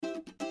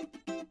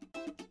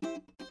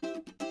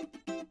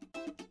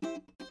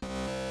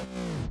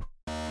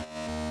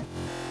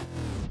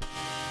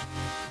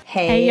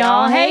Hey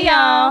y'all, hey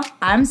y'all.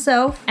 I'm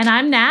Soph. And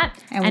I'm Nat.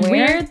 And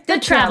we're the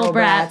Travel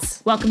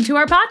Brats. Welcome to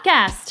our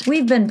podcast.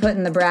 We've been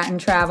putting the brat in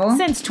travel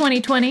Since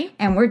 2020.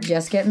 And we're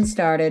just getting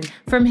started.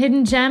 From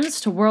hidden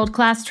gems to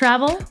world-class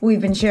travel.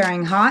 We've been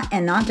sharing hot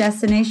and not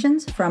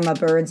destinations from a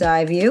bird's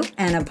eye view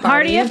and a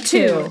party of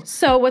two.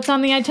 So what's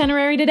on the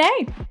itinerary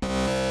today?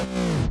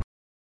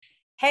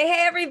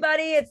 Hey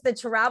everybody. It's the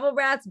Travel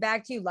Brats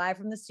back to you live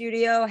from the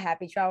studio.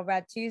 Happy Travel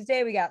Brat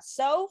Tuesday. We got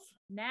Soph.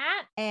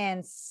 Nat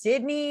and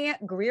Sydney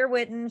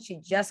Greer-Witten. She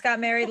just got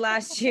married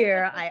last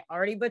year. I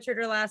already butchered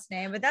her last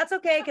name, but that's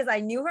okay because I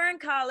knew her in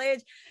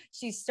college.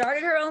 She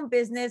started her own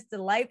business,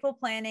 Delightful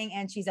Planning,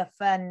 and she's a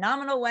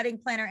phenomenal wedding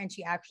planner, and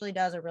she actually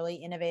does a really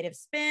innovative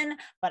spin,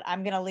 but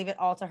I'm going to leave it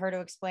all to her to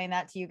explain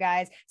that to you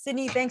guys.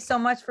 Sydney, thanks so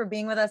much for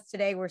being with us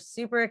today. We're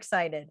super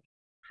excited.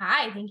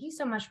 Hi, thank you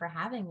so much for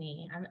having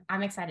me.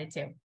 I'm excited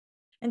too.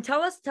 And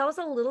tell us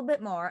a little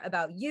bit more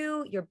about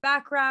you, your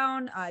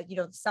background,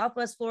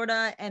 Southwest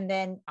Florida, and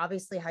then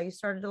obviously how you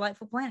started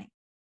Delightful Planning.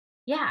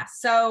 Yeah.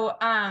 So,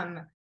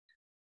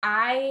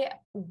 I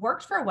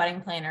worked for a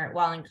wedding planner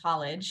while in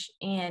college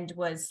and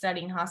was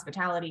studying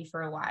hospitality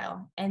for a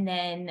while. And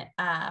then,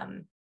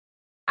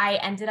 I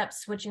ended up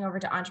switching over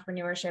to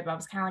entrepreneurship. I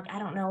was kind of like, I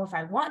don't know if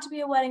I want to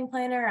be a wedding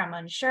planner. I'm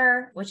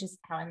unsure, which is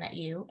how I met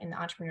you in the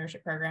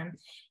entrepreneurship program.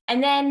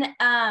 And then,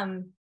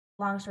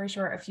 long story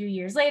short, a few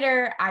years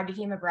later, I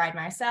became a bride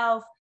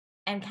myself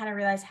and kind of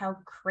realized how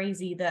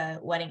crazy the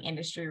wedding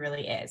industry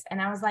really is. And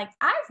I was like,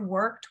 I've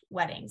worked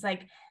weddings.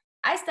 Like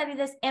I studied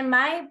this and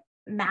my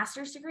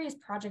master's degree is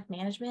project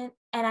management.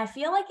 And I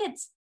feel like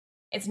it's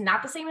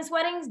not the same as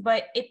weddings,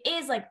 but it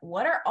is like,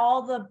 what are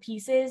all the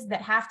pieces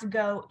that have to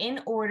go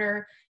in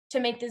order to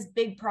make this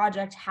big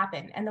project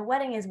happen? And the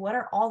wedding is, what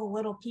are all the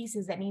little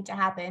pieces that need to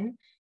happen?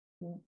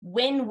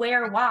 When,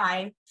 where,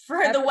 why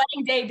for the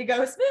wedding day to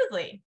go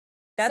smoothly?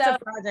 That's a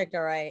project,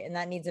 all right, and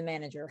that needs a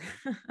manager.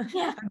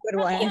 Yeah, a good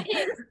one.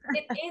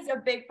 It is a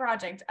big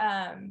project.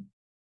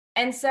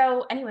 And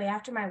so anyway,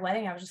 after my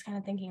wedding, I was just kind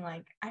of thinking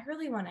like, I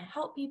really want to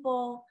help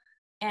people,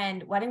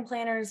 and wedding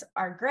planners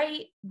are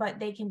great, but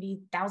they can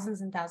be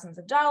thousands and thousands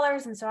of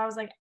dollars. And so I was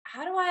like,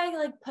 how do I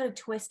like put a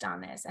twist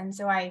on this? And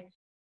so I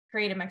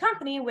created my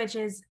company, which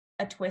is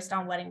a twist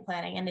on wedding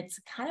planning, and it's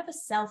kind of a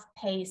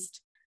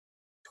self-paced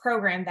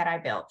program that I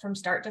built from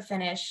start to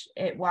finish.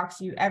 It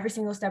walks you every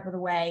single step of the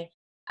way.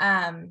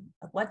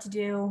 Of what to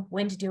do,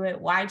 when to do it,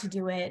 why to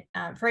do it.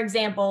 For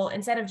example,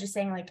 instead of just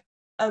saying like,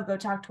 oh, go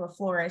talk to a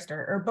florist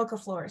or book a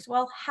florist,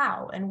 well,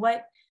 how and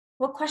what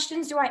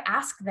questions do I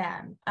ask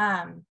them?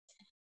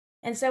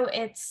 And so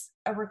it's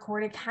a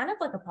recorded kind of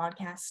like a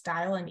podcast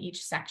style in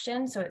each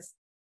section. So it's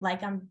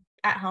like I'm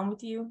at home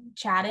with you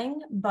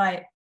chatting,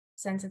 but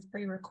since it's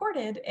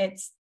pre-recorded,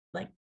 it's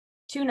like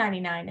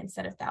 $2.99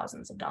 instead of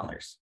thousands of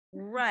dollars.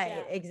 Right.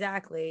 Yeah.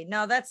 Exactly.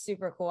 No, that's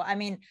super cool. I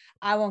mean,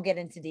 I won't get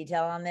into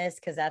detail on this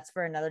because that's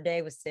for another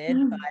day with Sid.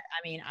 Mm-hmm. But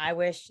I mean, I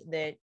wish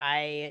that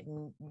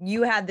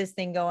you had this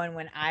thing going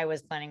when I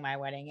was planning my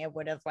wedding. It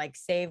would have like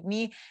saved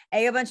me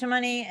a bunch of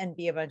money and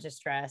B, a bunch of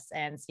stress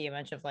and C, a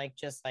bunch of like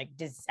just like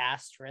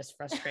disastrous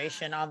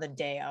frustration on the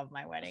day of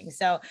my wedding.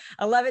 So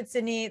I love it,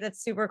 Sydney.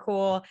 That's super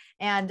cool.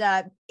 And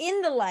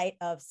in the light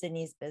of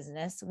Sydney's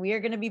business, we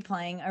are going to be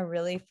playing a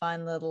really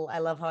fun little, I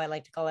love how I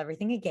like to call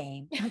everything a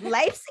game.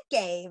 Life's a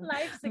game.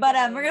 But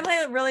we're gonna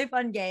play a really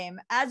fun game.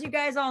 As you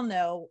guys all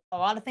know, a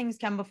lot of things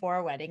come before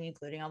a wedding,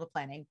 including all the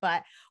planning.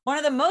 But one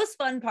of the most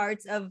fun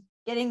parts of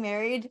getting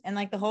married and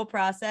like the whole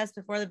process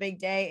before the big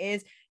day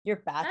is your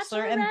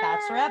bachelor and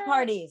bachelorette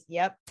parties.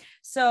 Yep.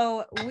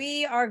 So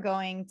we are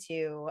going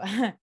to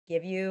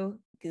give you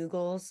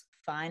Google's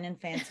fine and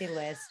fancy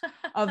list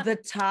of the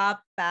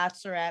top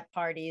bachelorette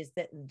parties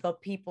that the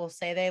people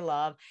say they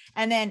love.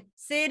 And then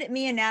Sid,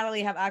 me, and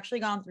Natalie have actually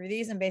gone through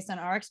these, and based on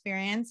our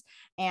experience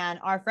and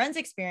our friends'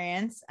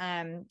 experience,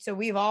 so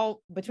we've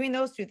all, between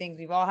those two things,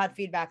 we've all had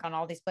feedback on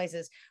all these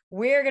places.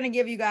 We're going to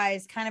give you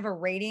guys kind of a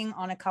rating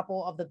on a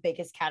couple of the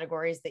biggest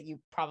categories that you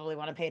probably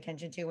want to pay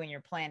attention to when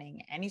you're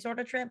planning any sort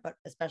of trip, but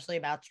especially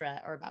a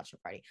bachelorette or a bachelor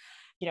party.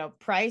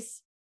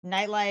 Price,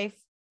 nightlife,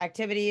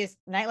 activities,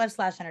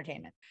 nightlife /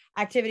 entertainment,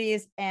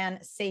 activities,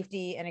 and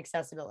safety and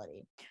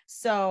accessibility.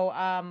 So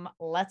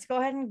let's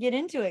go ahead and get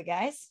into it,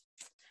 guys.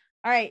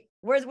 All right.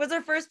 What's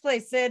our first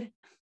place, Sid?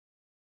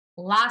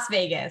 Las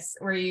Vegas.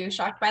 Were you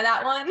shocked by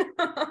that one?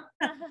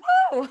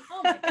 Oh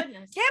my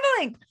goodness.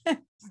 Gambling.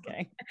 Just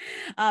kidding.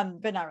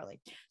 But not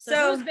really.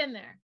 So who's been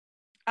there?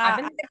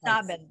 I've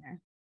not been there.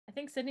 I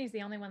think Sydney's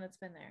the only one that's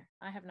been there.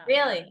 I have not.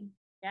 Really?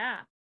 Yeah.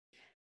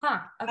 Huh.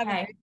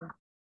 Okay.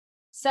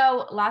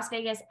 So Las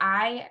Vegas,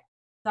 I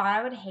thought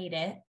I would hate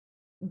it,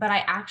 but I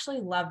actually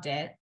loved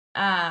it.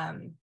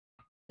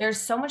 There's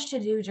so much to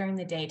do during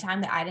the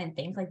daytime that I didn't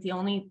think. Like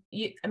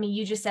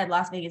you just said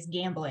Las Vegas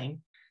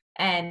gambling.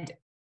 And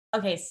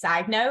okay,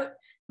 side note,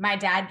 my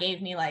dad gave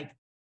me like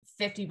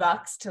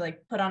 $50 to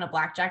like put on a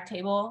blackjack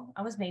table.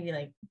 I was maybe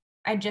like,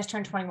 I just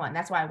turned 21.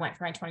 That's why I went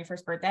for my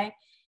 21st birthday.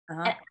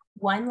 And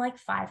won like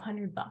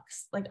 $500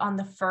 like on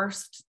the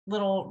first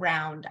little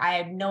round. I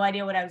had no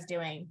idea what I was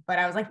doing, but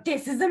I was like,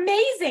 this is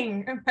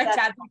amazing. My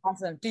dad's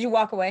awesome. Did you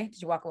walk away?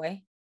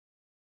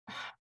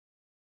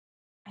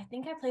 I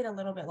think I played a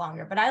little bit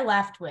longer, but I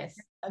left with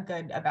a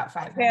good about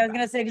 500. Okay, I was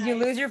gonna say, did you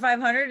lose your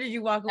 500? Did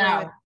you walk away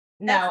with?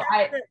 No,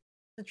 that's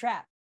the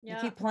trap. Yeah.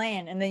 You keep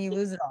playing and then you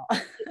lose it all.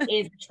 It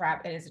is a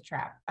trap. It is a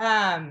trap.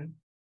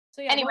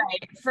 So yeah, anyway,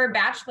 for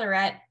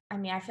Bachelorette, I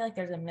mean, I feel like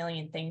there's a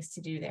million things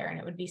to do there and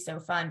it would be so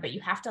fun, but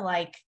you have to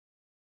like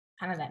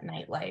kind of that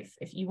nightlife.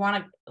 If you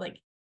want to like,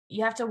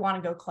 you have to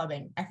want to go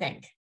clubbing, I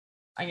think,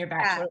 on your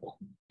Bachelorette.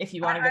 If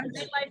you want to go.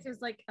 Nightlife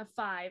is like a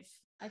 5.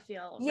 I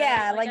feel.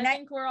 Yeah, right? Like I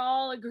think we're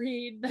all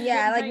agreed.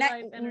 Yeah, like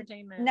nightlife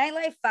entertainment.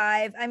 Nightlife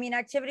 5. I mean,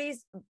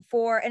 activities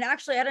 4, and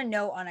actually I had a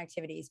note on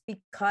activities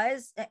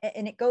because,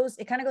 and it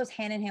kind of goes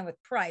hand in hand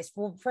with price.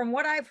 Well, from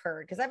what I've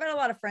heard, because I've had a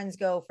lot of friends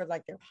go for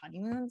like their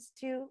honeymoons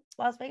to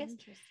Las Vegas,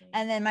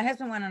 and then my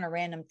husband went on a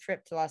random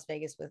trip to Las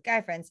Vegas with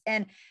guy friends,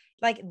 and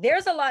like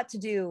there's a lot to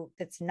do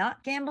that's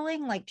not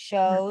gambling, like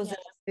shows and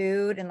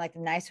food and like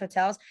nice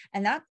hotels,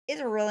 and that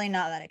is really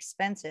not that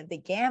expensive. The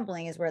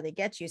gambling is where they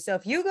get you. So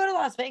if you go to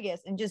Las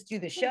Vegas and just do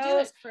the shows, do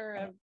it for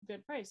a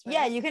good price, right?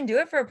 Yeah, you can do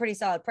it for a pretty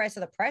solid price. So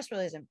the price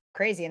really isn't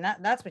crazy, and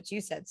that's what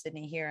you said,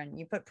 Sydney, here. And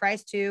you put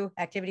price 2,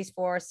 activities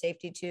 4,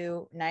 safety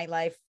 2,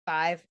 nightlife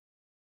 5.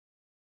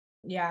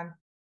 Yeah.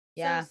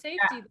 So safety,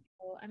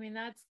 though, I mean,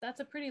 that's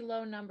a pretty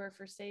low number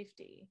for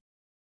safety.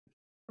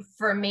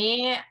 For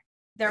me,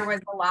 there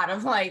was a lot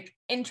of like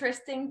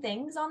interesting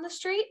things on the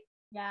street.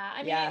 Yeah.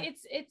 I mean,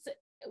 it's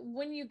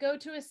when you go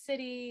to a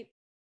city,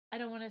 I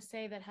don't want to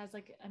say that has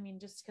like, I mean,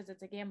 just because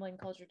it's a gambling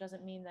culture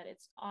doesn't mean that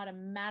it's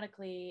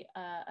automatically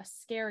a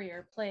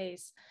scarier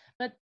place,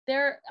 but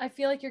I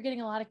feel like you're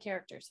getting a lot of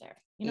characters there.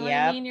 You know what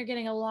I mean? You're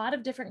getting a lot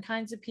of different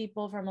kinds of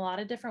people from a lot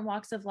of different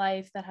walks of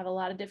life that have a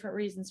lot of different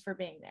reasons for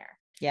being there.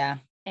 Yeah.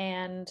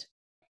 And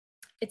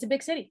it's a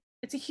big city.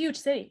 It's a huge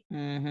city.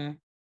 Mm-hmm.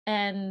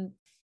 And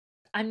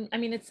I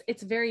mean,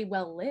 it's very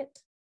well lit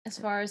as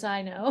far as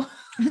I know.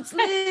 It's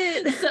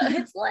lit. So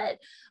it's lit,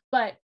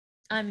 but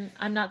I'm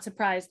not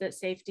surprised that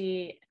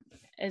safety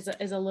is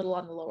a little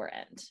on the lower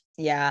end.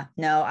 Yeah,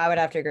 no, I would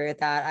have to agree with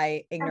that.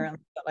 I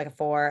ignorantly felt like a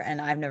 4,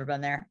 and I've never been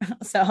there,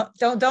 so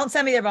don't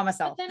send me there by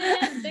myself. But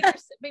then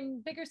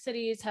again, bigger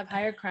cities have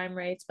higher crime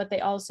rates, but they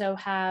also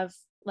have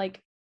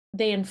like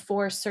they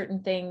enforce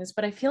certain things.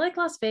 But I feel like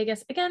Las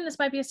Vegas, again, this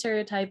might be a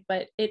stereotype,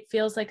 but it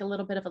feels like a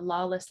little bit of a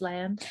lawless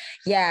land.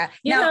 Yeah,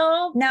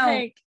 now,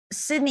 like,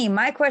 Sydney,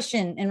 my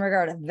question in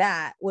regard to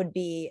that would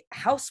be,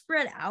 how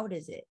spread out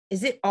is it?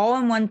 Is it all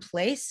in one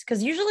place?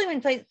 Because usually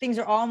when things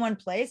are all in one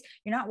place,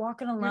 you're not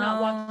walking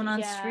alone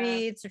on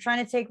streets or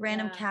trying to take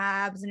random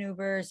cabs and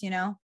Ubers, you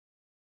know?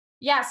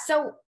 Yeah.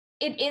 So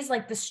it is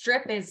like the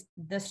strip is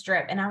the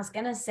strip. And I was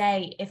going to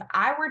say, if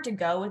I were to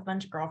go with a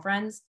bunch of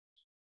girlfriends,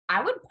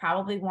 I would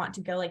probably want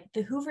to go, like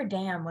the Hoover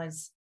Dam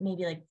was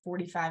maybe like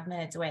 45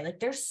 minutes away. Like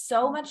there's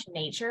so much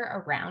nature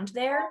around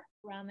there.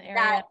 Around the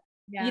area.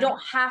 You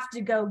don't have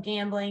to go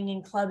gambling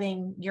and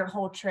clubbing your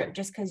whole trip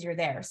just because you're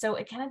there. So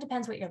it kind of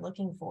depends what you're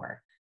looking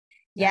for.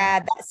 Yeah.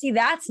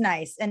 That's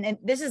nice. And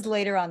this is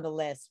later on the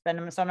list, but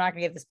so I'm not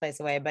gonna give this place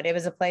away, but it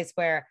was a place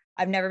where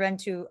I've never been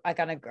to, like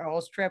on a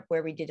girls trip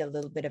where we did a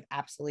little bit of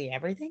absolutely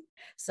everything.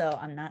 So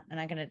I'm not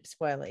gonna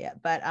spoil it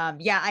yet, but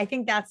yeah, I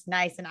think that's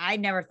nice. And I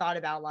never thought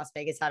about Las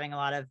Vegas having a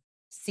lot of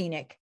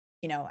scenic,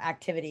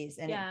 activities,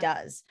 and it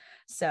does.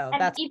 So and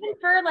that's even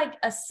for like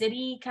a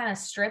city kind of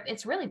strip,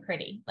 it's really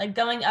pretty. Like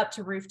going up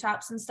to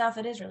rooftops and stuff,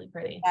 it is really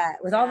pretty. Yeah,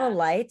 with all the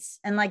lights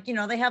and like,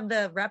 they have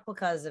the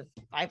replicas of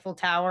Eiffel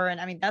Tower, and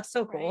I mean that's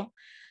so cool. Right.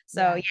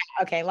 So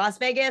yeah, okay, Las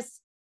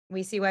Vegas.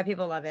 We see why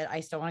people love it.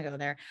 I still want to go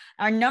there.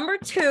 Our number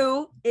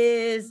 2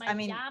 is,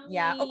 Miami.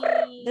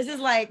 Okay. This is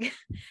like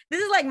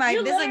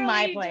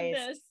my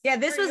place. Yeah,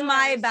 this was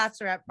my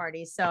bachelorette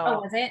party. So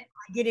was it?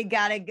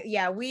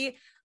 We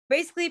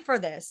basically, for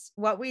this,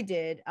 what we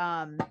did,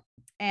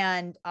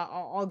 and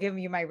I'll give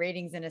you my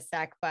ratings in a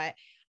sec, but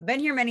I've been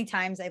here many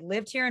times. I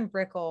lived here in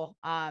Brickell,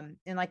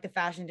 in like the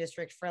fashion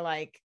district for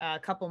like a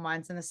couple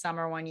months in the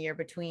summer one year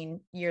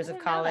between years of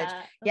college.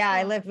 Cool.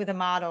 I lived with a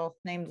model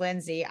named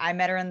Lindsay. I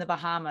met her in the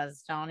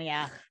Bahamas.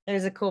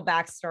 There's a cool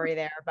backstory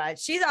there, but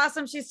she's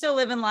awesome. She's still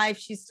living life.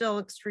 She's still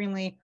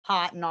extremely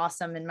hot and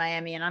awesome in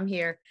Miami, and I'm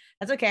here.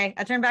 That's okay.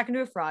 I turned back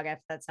into a frog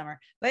after that summer,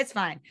 but it's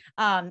fine.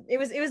 It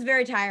was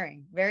very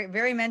tiring, very,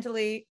 very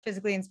mentally,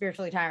 physically, and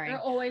spiritually tiring. You're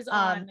always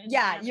on.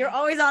 You're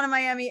always on in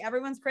Miami.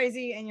 Everyone's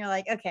crazy, and you're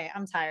like, okay,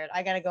 I'm tired.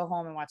 I gotta go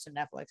home and watch some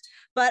Netflix.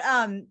 But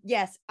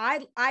yes,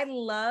 I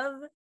love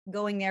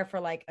going there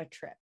for like a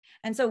trip.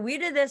 And so we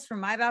did this for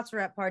my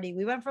bachelorette party.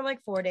 We went for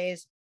like 4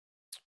 days.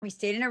 We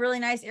stayed in a really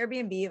nice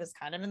Airbnb. It was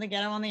kind of in the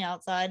ghetto on the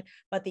outside,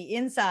 but the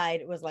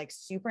inside was like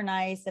super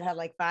nice. It had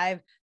like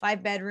five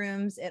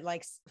bedrooms.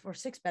 For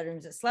 6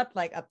 bedrooms, it slept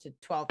like up to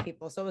 12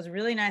 people. So it was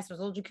really nice. There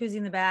was a little jacuzzi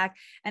in the back.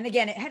 And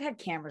again, it had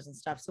cameras and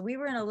stuff. So we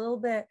were in a little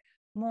bit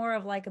more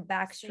of like a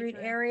back street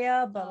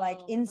area, but like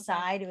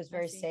inside it was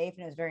very safe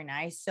and it was very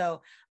nice.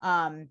 So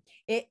and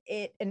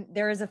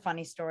there is a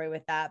funny story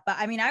with that. But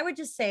I mean, I would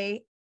just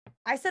say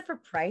I said for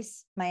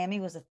price, Miami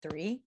was a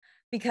 3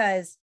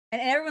 because,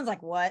 and everyone's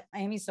like, what?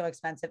 Miami's so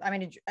expensive. I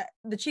mean,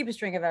 the cheapest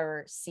drink I've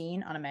ever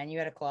seen on a menu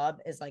at a club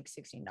is like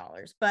 $16,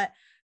 but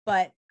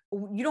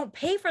you don't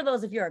pay for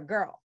those if you're a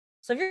girl.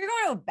 So if you're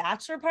going to a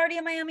bachelor party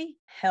in Miami,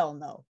 hell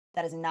no.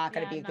 That is not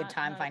going to be a good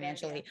time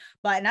financially.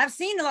 But, and I've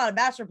seen a lot of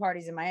bachelor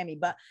parties in Miami,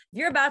 but if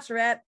you're a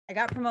bachelorette, I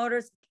got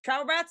promoters.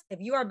 Travel brats,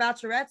 if you are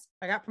bachelorettes,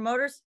 I got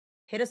promoters.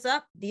 Hit us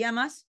up, DM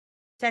us,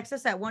 text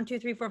us at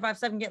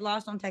 123-457. Get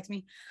lost. Don't text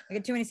me. I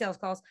get too many sales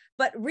calls.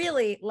 But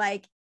really,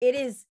 like, it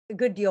is a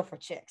good deal for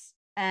chicks.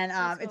 And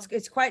cool.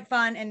 It's quite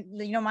fun. And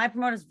you know, my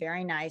promoter is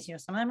very nice. You know,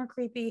 some of them are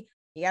creepy.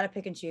 You got to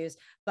pick and choose,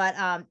 but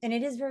and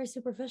it is very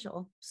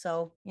superficial.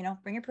 So, you know,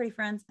 bring your pretty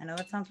friends. I know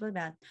that sounds really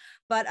bad,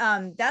 but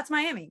that's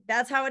Miami.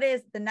 That's how it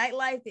is. The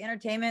nightlife, the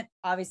entertainment,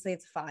 obviously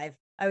it's 5.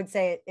 I would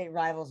say it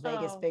rivals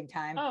Vegas big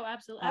time. Oh,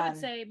 absolutely. I would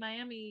say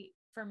Miami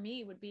for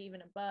me would be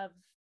even above.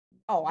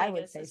 Oh, Vegas, I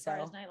would say as far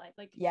so. As nightlife,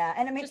 like, yeah,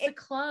 and I mean just the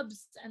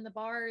clubs and the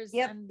bars.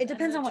 Yep, and, it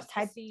depends on what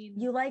type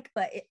you like,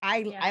 but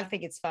I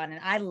think it's fun,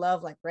 and I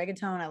love like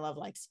reggaeton. I love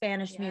like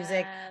Spanish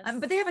music,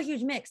 but they have a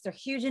huge mix. They're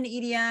huge into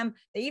EDM.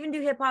 They even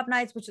do hip hop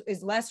nights, which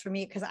is less for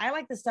me because I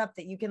like the stuff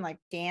that you can like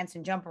dance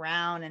and jump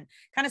around and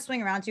kind of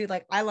swing around to.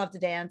 Like I love to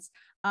dance.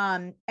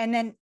 And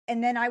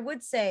then I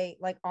would say,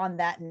 like, on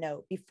that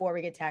note, before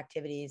we get to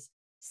activities,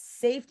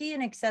 safety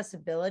and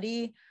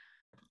accessibility,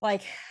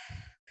 like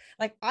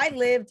I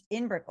lived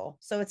in Brickell,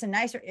 so it's a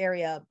nicer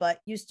area, but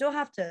you still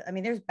have to, I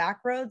mean, there's back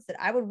roads that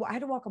I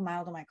had to walk a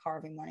mile to my car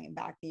every morning and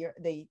back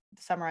the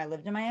summer I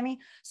lived in Miami.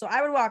 So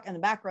I would walk in the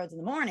back roads in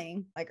the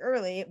morning, like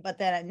early, but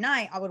then at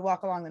night I would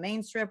walk along the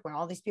main strip when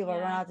all these people are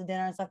going out to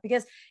dinner and stuff,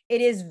 because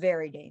it is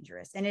very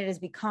dangerous and it has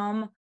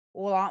become a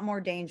lot more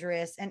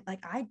dangerous. And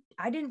like,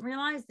 I didn't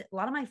realize that a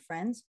lot of my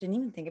friends didn't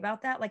even think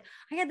about that. Like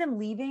I had them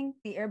leaving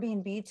the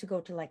Airbnb to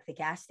go to like the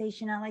gas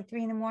station at like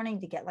 3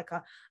 a.m. to get like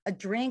a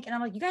drink. And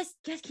I'm like, you guys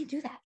can't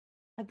do that.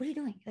 Like, what are you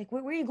doing? Like,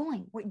 where are you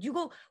going? Where did you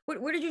go?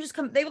 Where did you just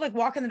come? They would like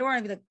walk in the door and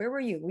I'd be like, where were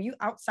you? Were you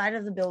outside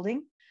of the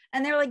building?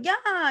 And they're like, yeah,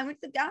 I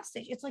went to the gas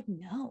station. It's like,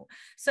 no.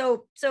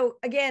 So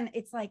again,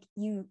 it's like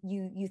you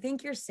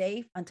think you're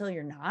safe until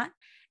you're not.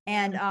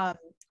 And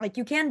like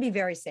you can be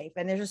very safe,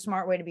 and there's a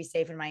smart way to be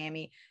safe in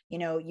Miami. You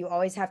know, you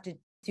always have to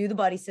do the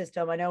buddy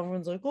system. I know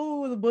everyone's like,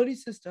 oh, the buddy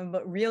system,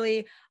 but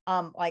really,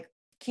 like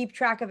keep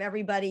track of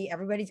everybody.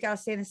 Everybody's got to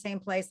stay in the same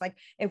place. Like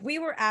if we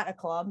were at a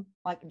club,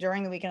 like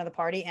during the weekend of the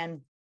party,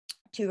 and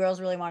 2 girls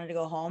really wanted to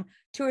go home,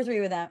 2 or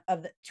 3 of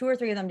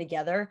them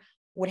together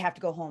would have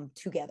to go home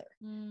together.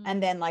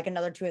 And then like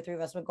another 2 or 3 of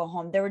us would go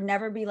home. There would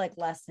never be like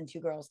less than 2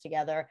 girls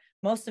together.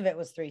 Most of it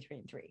was 3, 3,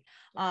 and 3.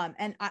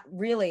 And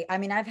I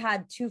mean, I've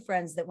had 2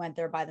 friends that went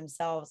there by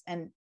themselves,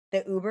 and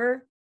the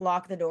Uber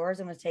locked the doors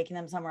and was taking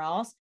them somewhere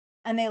else.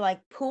 And they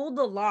like pulled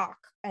the lock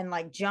and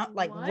like jumped,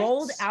 like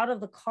rolled out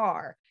of the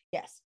car.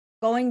 Yes.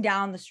 Going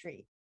down the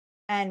street.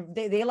 And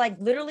they like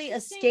literally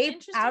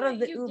escaped out of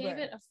the Uber. You gave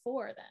it a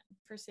 4 then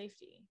for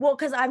safety. Well,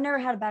 because I've never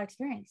had a bad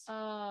experience.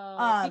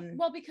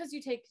 Well, because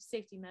you take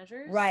safety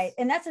measures. Right.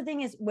 And that's the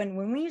thing is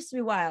when we used to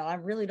be wild, I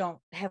really don't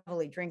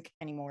heavily drink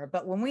anymore.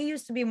 But when we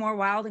used to be more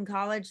wild in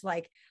college,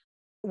 like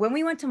when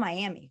we went to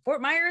Miami, Fort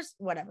Myers,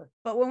 whatever.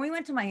 But when we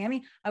went to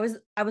Miami, I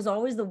was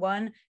always the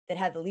one that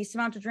had the least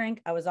amount to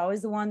drink. I was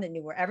always the one that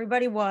knew where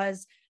everybody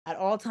was at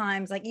all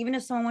times. Like even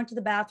if someone went to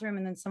the bathroom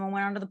and then someone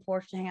went onto the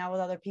porch to hang out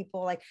with other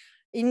people, like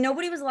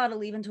nobody was allowed to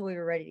leave until we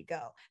were ready to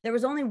go. There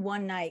was only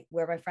one night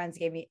where my friends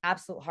gave me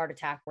absolute heart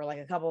attack, where like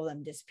a couple of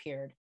them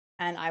disappeared.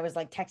 And I was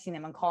like texting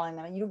them and calling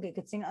them, and you don't get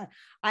good thing.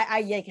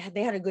 I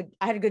had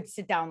a good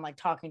sit down, like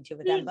talking to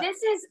with them. But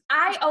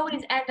I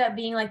always end up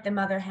being like the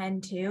mother hen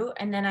too.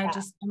 And then I'm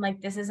like,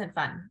 this isn't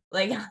fun.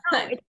 Like no,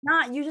 it's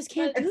not, you just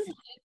can't do that.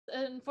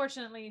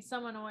 Unfortunately,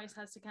 someone always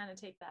has to kind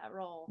of take that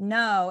role.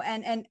 No.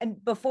 And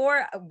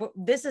before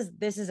this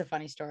is a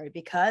funny story,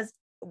 because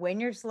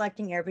when you're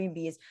selecting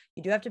Airbnbs,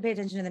 you do have to pay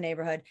attention to the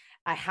neighborhood.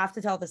 I have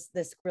to tell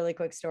this really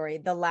quick story.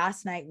 The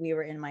last night we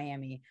were in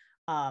Miami,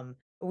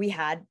 we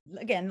had,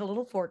 again, the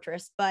little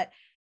fortress, but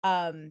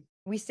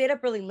we stayed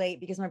up really late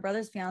because my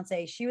brother's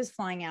fiance, she was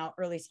flying out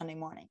early Sunday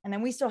morning. And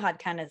then we still had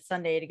kind of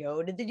Sunday to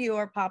go to the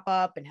Dior pop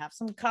up and have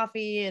some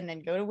coffee and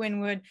then go to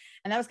Wynwood.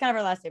 And that was kind of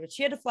our last day, but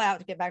she had to fly out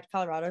to get back to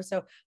Colorado.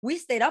 So we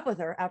stayed up with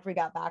her after we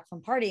got back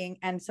from partying.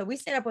 And so we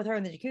stayed up with her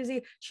in the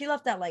jacuzzi. She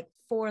left at like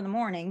 4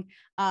 a.m.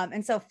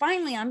 And so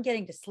finally I'm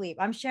getting to sleep.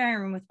 I'm sharing a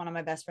room with one of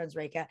my best friends,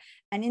 Reka.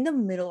 And in the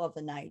middle of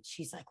the night,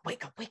 she's like,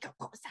 wake up.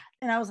 What was that?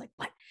 And I was like,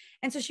 what?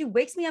 And so she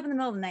wakes me up in the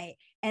middle of the night.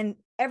 And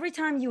every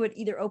time you would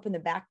either open the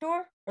back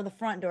door or the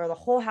front door, the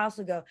whole house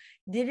would go,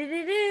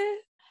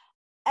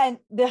 and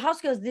the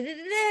house goes,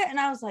 and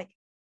I was like,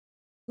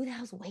 who the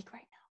hell's awake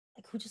right now?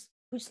 Like who just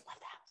left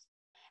the house?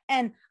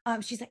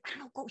 And she's like, I don't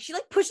know, go. She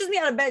like pushes me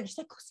out of bed. She's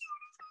like, go see what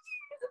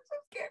it is. I'm so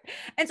scared.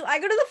 And so I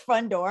go to the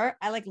front door.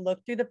 I like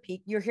look through the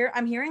peak.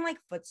 I'm hearing like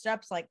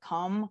footsteps like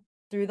come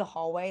through the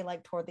hallway,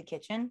 like toward the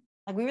kitchen.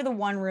 Like we were the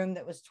one room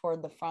that was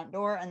toward the front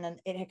door, and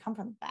then it had come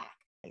from the back.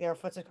 Like there were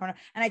footsteps corner.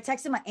 And I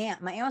texted my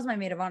aunt. My aunt was my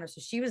maid of honor,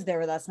 so she was there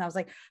with us. And I was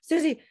like,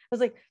 Susie, I was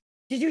like,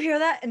 did you hear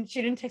that? And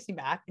she didn't text me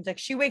back. It's like,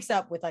 she wakes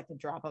up with like the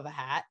drop of a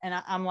hat. And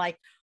I'm like,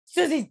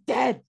 Susie's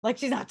dead. Like,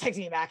 she's not texting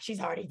me back. She's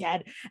already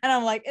dead. And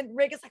I'm like, and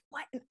Rick is like,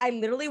 what? And I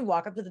literally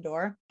walk up to the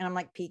door and I'm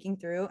like peeking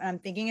through and I'm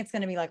thinking it's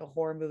going to be like a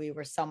horror movie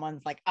where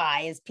someone's like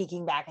eye is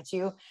peeking back at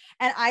you.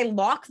 And I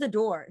lock the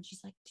door and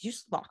she's like, did you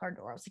just lock our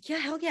door? I was like, yeah,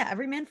 hell yeah.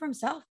 Every man for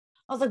himself.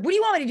 I was like, what do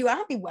you want me to do? I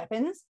don't need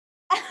weapons.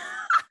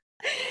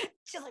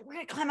 She's like, we're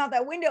going to climb out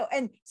that window.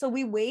 And so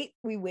we wait,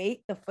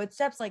 the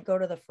footsteps like go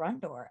to the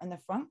front door and the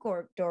front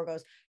door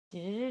goes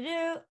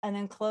and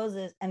then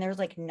closes and there's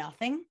like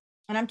nothing.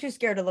 And I'm too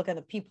scared to look at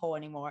the peephole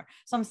anymore.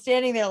 So I'm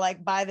standing there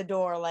like by the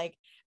door, like,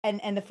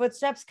 and the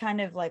footsteps kind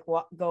of like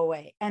go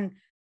away. And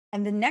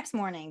the next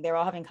morning they were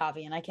all having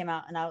coffee and I came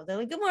out and they're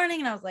like, good morning.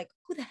 And I was like,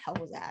 who the hell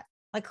was that?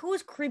 Like, who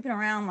was creeping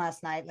around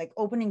last night? Like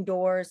opening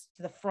doors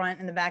to the front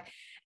and the back.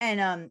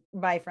 And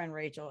my friend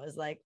Rachel is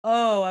like,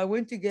 oh, I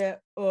went to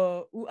get,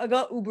 I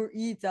got Uber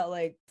Eats at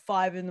like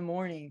 5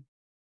 a.m.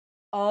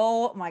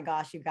 Oh my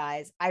gosh, you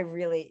guys. I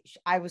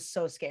was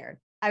so scared.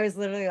 I was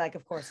literally like,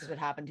 of course this would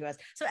happen to us.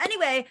 So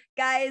anyway,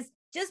 guys,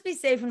 just be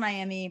safe in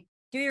Miami.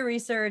 Do your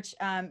research.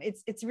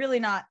 It's really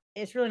not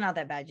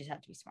that bad. You just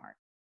have to be smart.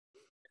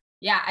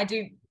 Yeah, I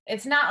do.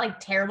 It's not like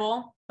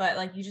terrible, but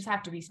like you just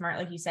have to be smart,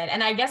 like you said.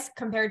 And I guess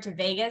compared to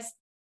Vegas,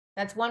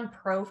 that's one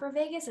pro for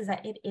Vegas is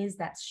that it is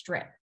that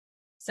strip.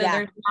 So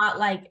there's not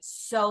like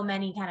so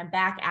many kind of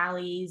back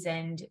alleys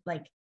and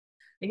like,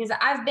 because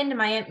I've been to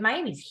Miami.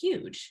 Miami's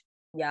huge.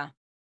 Yeah.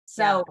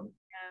 So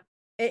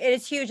it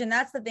is huge. And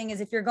that's the thing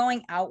is if you're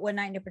going out one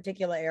night in a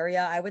particular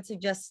area, I would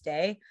suggest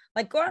stay.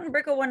 Like go out in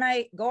Brickell one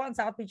night, go on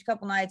South Beach a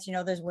couple nights. You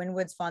know, there's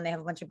Wynwood's fun. They have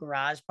a bunch of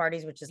garage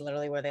parties, which is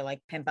literally where they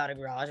like pimp out a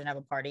garage and have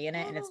a party in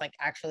it. And it's like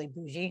actually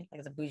bougie, like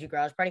it's a bougie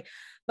garage party.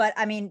 But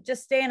I mean,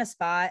 just stay in a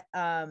spot.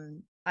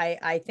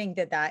 I think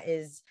that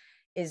is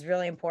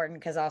really important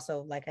because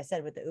also, like I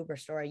said, with the Uber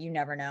story, you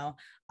never know.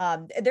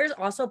 There's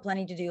also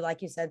plenty to do,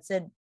 like you said,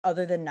 Sid,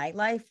 other than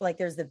nightlife. Like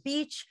there's the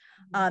beach.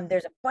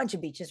 There's a bunch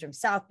of beaches from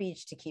South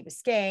Beach to Key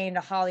Biscayne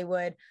to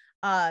Hollywood.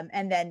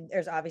 And then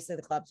there's obviously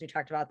the clubs. We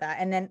talked about that.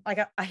 And then like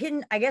a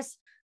hidden, I guess,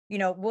 you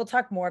know, we'll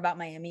talk more about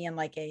Miami in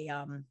like a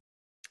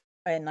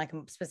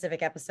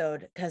specific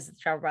episode because the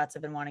Travel Brats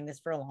have been wanting this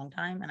for a long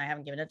time and I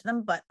haven't given it to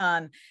them. But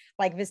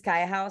like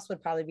Vizcaya House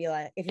would probably be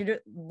like,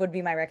 would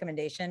be my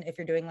recommendation if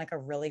you're doing like a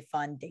really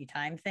fun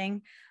daytime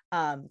thing.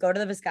 Go to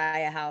the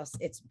Vizcaya House.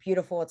 It's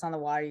beautiful. It's on the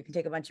water. You can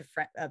take a bunch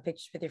of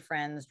pictures with your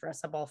friends,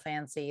 dress up all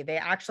fancy.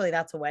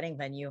 That's a wedding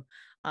venue.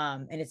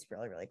 And it's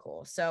really, really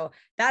cool. So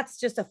that's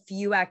just a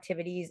few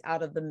activities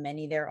out of the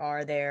many there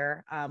are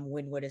there.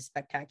 Wynwood is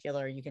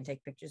spectacular. You can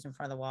take pictures in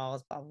front of the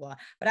walls, blah, blah, blah.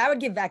 But I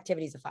would give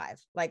activities a 5.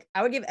 Like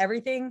I would give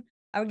everything.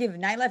 I would give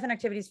nightlife and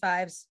activities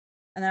 5s.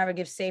 And then I would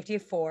give safety a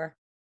 4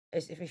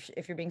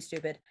 if you're being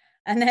stupid.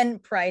 And then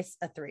price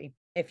a 3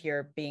 if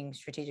you're being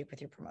strategic with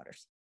your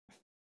promoters.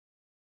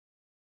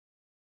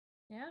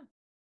 Yeah.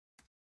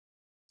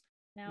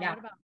 Now, what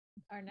about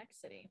our next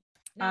city?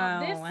 Now,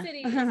 this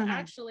city is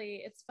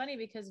actually, it's funny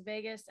because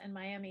Vegas and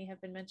Miami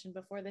have been mentioned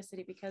before this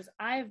city because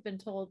I've been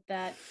told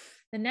that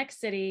the next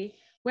city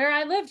where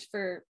I lived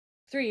for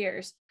 3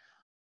 years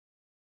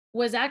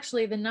was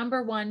actually the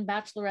 #1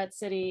 Bachelorette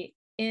city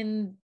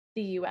in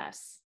the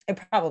US. It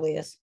probably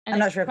is. And I'm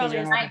not sure if these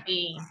are might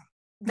be.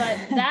 But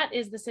that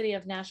is the city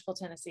of Nashville,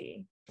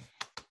 Tennessee.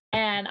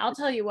 And I'll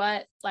tell you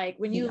what, like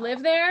when you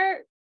live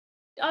there,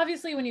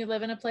 obviously when you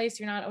live in a place,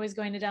 you're not always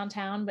going to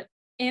downtown, but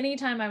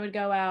anytime I would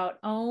go out,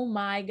 oh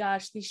my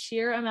gosh, the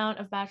sheer amount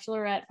of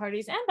bachelorette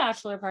parties and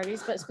bachelor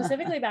parties, but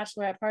specifically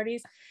bachelorette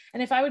parties.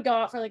 And if I would go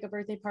out for like a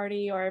birthday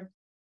party or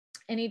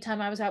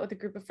anytime I was out with a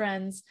group of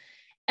friends,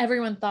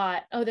 everyone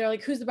thought, oh, they're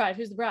like, who's the bride?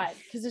 Who's the bride?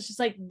 Because it's just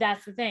like,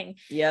 that's the thing.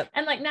 Yep.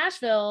 And like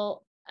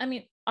Nashville, I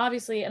mean,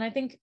 obviously, and I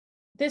think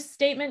this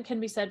statement can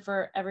be said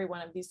for every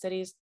one of these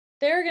cities.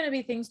 There are going to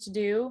be things to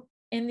do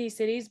in these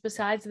cities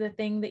besides the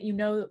thing that you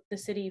know the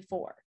city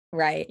for.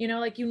 Right. You know,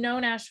 like, you know,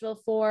 Nashville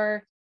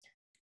for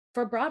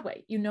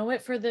Broadway, you know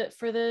it for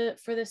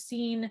the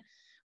scene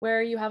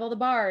where you have all the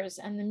bars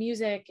and the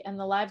music and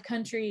the live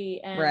country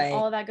and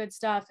all of that good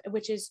stuff,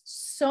 which is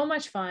so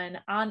much fun.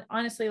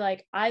 Honestly,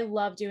 like I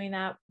love doing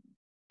that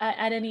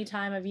at any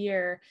time of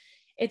year.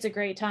 It's a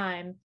great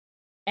time.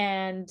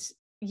 And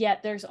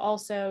yet there's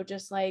also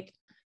just like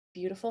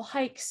beautiful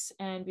hikes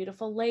and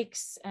beautiful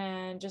lakes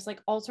and just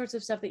like all sorts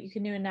of stuff that you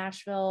can do in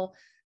Nashville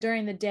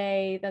during the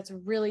day. That's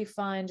really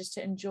fun just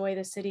to enjoy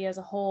the city as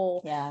a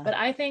whole. Yeah. But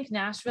I think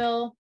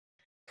Nashville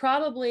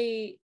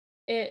probably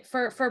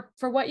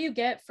for what you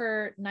get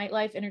for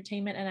nightlife,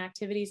 entertainment and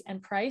activities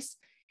and price,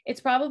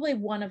 it's probably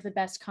one of the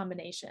best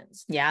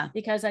combinations. Yeah.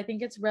 Because I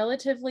think it's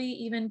relatively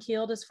even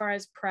keeled as far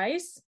as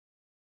price.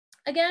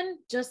 Again,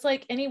 just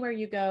like anywhere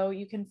you go,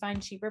 you can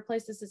find cheaper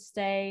places to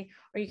stay,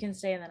 or you can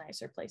stay in the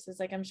nicer places.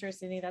 Like I'm sure,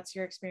 Sydney, that's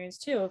your experience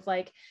too, of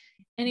like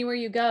anywhere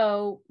you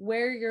go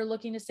where you're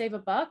looking to save a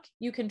buck,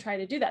 you can try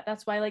to do that.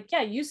 That's why, like,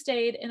 yeah, you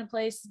stayed in a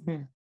place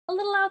a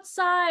little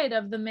outside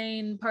of the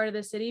main part of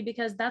the city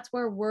because that's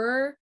where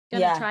we're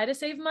going to try to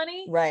save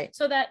money. Right.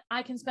 So that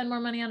I can spend more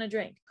money on a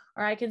drink.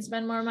 or I can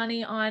spend more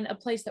money on a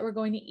place that we're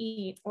going to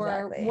eat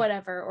or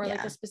whatever, or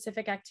like a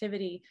specific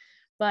activity.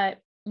 But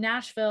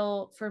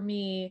Nashville for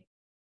me,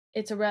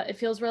 it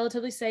feels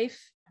relatively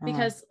safe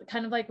because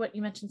kind of like what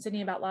you mentioned,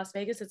 Sydney, about Las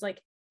Vegas. It's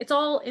like, it's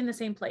all in the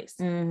same place.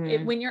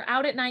 When you're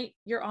out at night,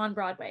 you're on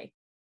Broadway.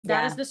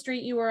 That is the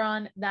street you are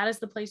on. That is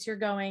the place you're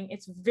going.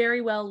 It's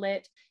very well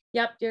lit.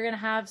 Yep. You're going to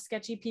have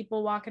sketchy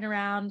people walking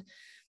around,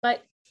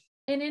 but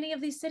in any of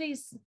these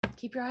cities,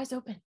 keep your eyes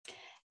open.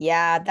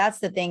 Yeah, that's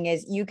the thing,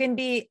 is you can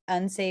be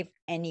unsafe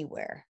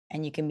anywhere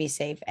and you can be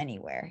safe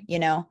anywhere, you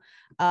know?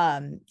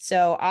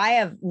 So I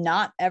have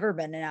not ever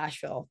been to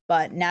Nashville,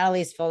 but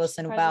Natalie's filled us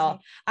in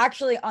well.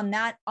 Actually, on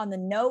the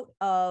note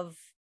of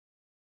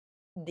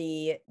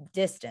the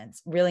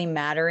distance really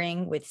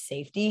mattering with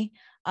safety,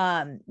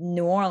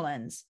 New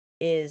Orleans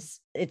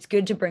it's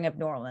good to bring up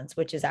New Orleans,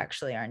 which is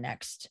actually our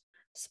next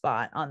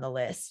spot on the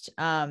list.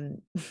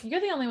 You're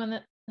the only one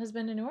that has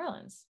been to New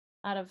Orleans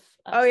out of us.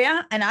 Oh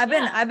yeah, and I've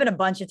been a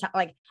bunch of times.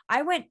 Like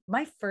I went,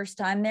 my first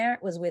time there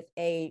was with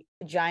a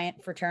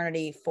giant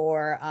fraternity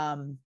for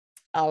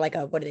like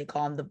a, what do they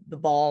call them, the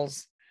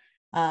balls,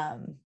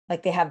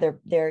 like they have their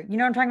you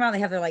know what I'm talking about, they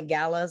have their like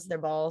galas, their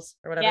balls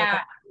or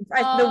whatever.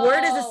 The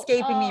word is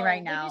escaping me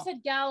right now. When you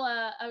said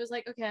gala, I was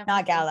like, okay,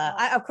 not gala.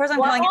 Of course I'm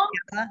calling it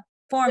gala.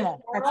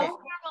 Formal. That's it.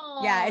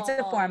 Yeah, it's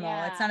a formal.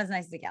 Yeah. It's not as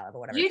nice as a gala, but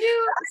whatever. You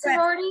do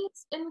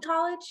sororities in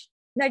college?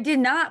 I did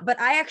not, but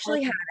I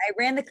actually I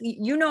ran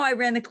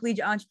the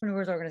Collegiate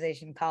Entrepreneurs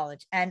Organization in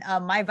college. And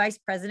my vice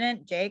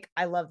president, Jake,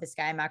 I love this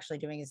guy. I'm actually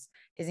doing his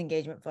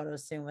engagement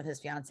photos soon with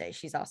his fiance.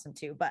 She's awesome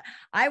too. But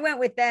I went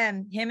with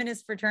them, him and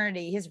his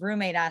fraternity. His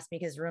roommate asked me,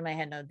 because his roommate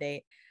had no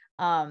date,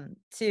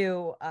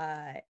 to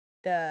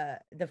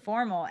the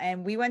formal.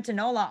 And we went to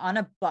NOLA on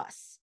a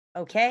bus.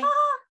 Okay.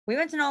 We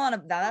went to NOLA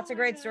on that's a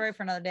great story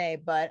for another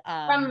day. But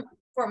from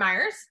Fort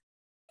Myers?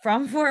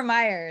 From Fort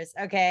Myers.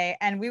 Okay.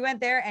 And we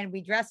went there and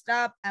we dressed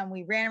up and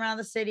we ran around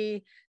the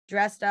city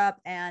dressed up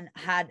and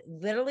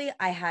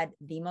I had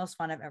the most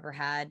fun I've ever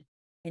had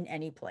in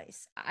any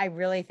place. I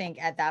really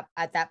think at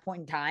that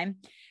point in time.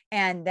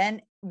 And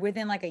then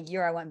within like a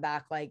year, I went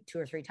back like 2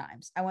 or 3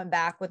 times. I went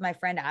back with my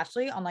friend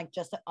Ashley on like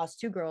just us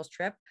 2 girls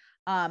trip.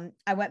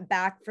 I went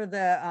back for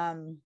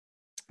the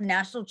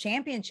national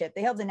championship.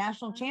 They held the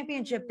national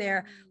championship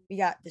there. We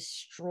got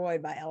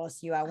destroyed by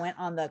LSU. I went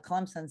on the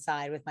Clemson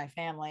side with my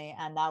family,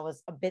 and that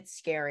was a bit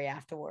scary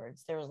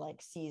afterwards. There was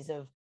like seas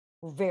of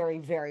very,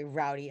 very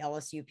rowdy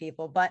LSU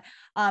people. But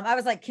I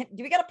was like, do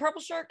we got a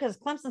purple shirt? Because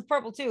Clemson's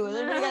purple too.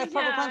 Everybody got a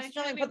purple Clemson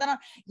shirt? Put that on.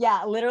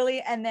 Yeah,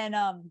 literally. And then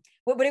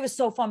but it was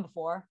so fun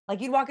before.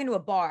 Like you'd walk into a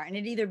bar and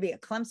it'd either be a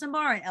Clemson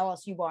bar or an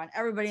LSU bar, and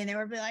everybody in there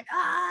would be like,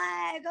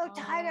 go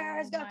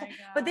Tigers, go.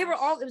 But it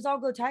was all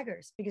go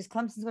Tigers, because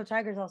Clemson's go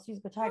Tigers, LSU's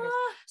go Tigers.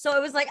 So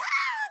it was like,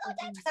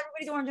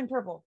 everybody's orange and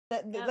purple.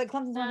 Like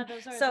Clemson's orange.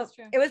 So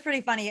it was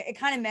pretty funny. It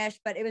kind of meshed,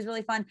 but it was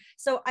really fun.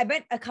 So I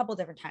went a couple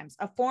different times: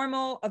 a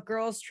formal, a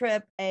girls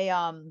trip, a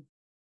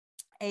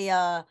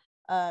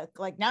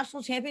like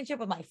national championship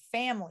with my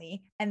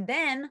family, and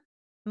then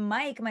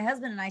Mike, my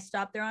husband, and I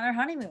stopped there on our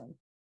honeymoon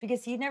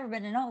because he'd never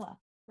been to NOLA.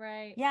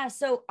 Right. Yeah.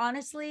 So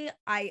honestly,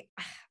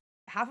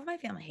 half of my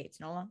family hates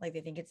NOLA. Like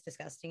they think it's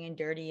disgusting and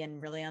dirty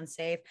and really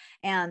unsafe.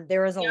 And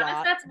there was a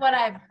lot. That's what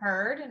I've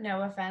heard.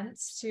 No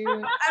offense to.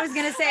 I was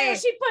gonna say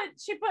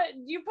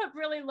you put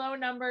really low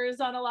numbers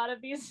on a lot of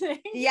these things.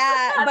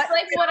 Yeah, that's but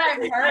like what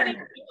I've heard.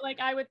 Like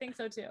I would think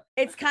so too.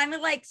 It's kind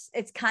of like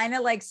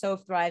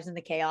Soph thrives in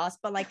the chaos.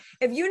 But like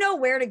if you know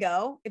where to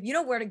go,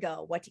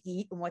 what to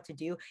eat and what to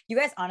do, you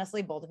guys,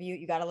 honestly, both of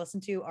you got to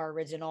listen to our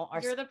original.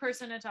 You're the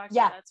person to talk to.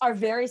 Yeah, our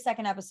very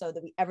second episode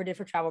that we ever did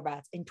for Travel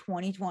Brats in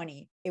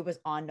 2020. It was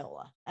on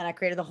NOLA, and I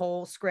created the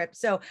whole script.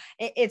 So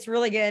it's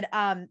really good.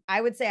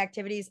 I would say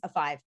activities a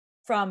 5.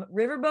 From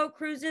riverboat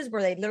cruises,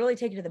 where they literally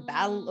take you to the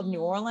Battle of New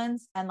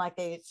Orleans and like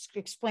they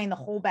explain the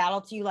whole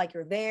battle to you like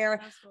you're there.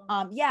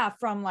 Cool. Yeah,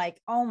 from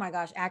like, oh my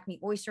gosh, Acme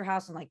Oyster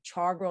House and like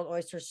char-grilled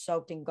oysters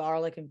soaked in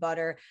garlic and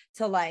butter,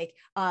 to like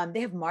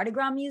they have Mardi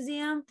Gras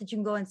Museum that you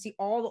can go and see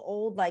all the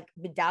old like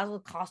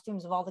bedazzled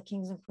costumes of all the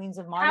kings and queens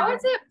of Mardi Gras. How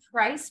is it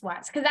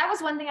price-wise? Because that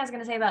was one thing I was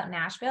going to say about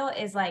Nashville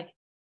is like,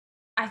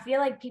 I feel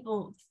like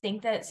people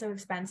think that it's so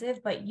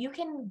expensive, but you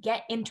can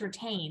get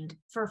entertained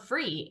for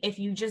free if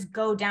you just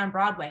go down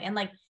Broadway and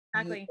like,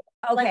 exactly.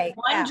 Okay, like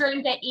one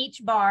drink at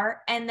each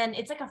bar, and then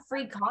it's like a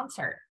free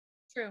concert.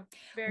 True.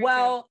 Very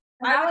well,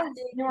 true. I was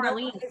New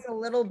Orleans is a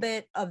little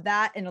bit of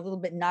that and a little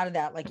bit not of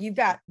that. Like you've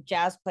got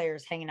jazz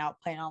players hanging out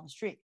playing on the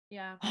street.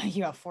 Yeah.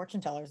 You have fortune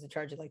tellers that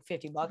charge you like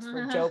 $50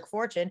 for a joke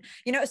fortune.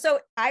 You know, so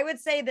I would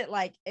say that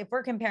like if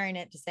we're comparing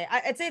it to say,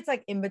 I'd say it's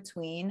like in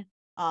between.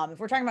 If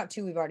we're talking about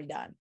 2 we've already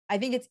done, I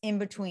think it's in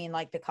between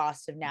like the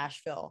cost of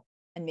Nashville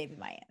and maybe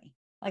Miami.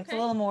 Like it's a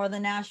little more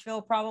than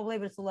Nashville probably,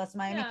 but it's a less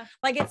Miami. Yeah.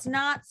 Like it's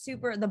not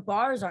super, the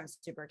bars aren't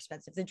super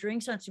expensive. The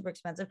drinks aren't super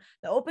expensive.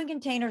 The open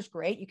container is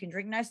great. You can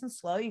drink nice and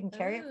slow. You can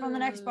carry it from the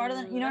next bar to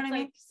the, you know what I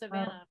mean? Like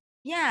Savannah.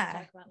 Yeah.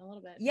 Talk about in a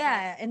little bit.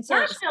 Yeah. And so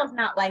Nashville's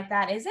not like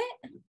that, is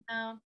it?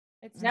 No.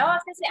 It's no, I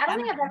was gonna say, I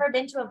don't think I've ever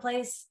been to a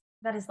place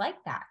that is like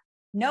that.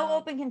 No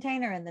open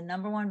container in the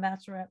 #1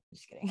 Bachelorette.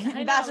 Just kidding.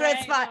 I know, Bachelorette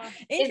right? spot.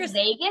 Is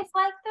Vegas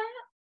like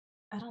that?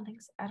 I don't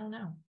think so. I don't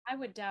know. I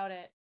would doubt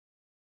it.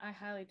 I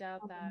highly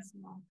doubt that.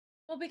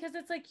 Well, because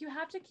it's like you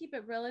have to keep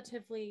it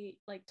relatively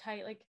like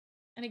tight. Like,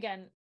 and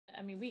again,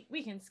 I mean,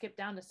 we can skip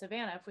down to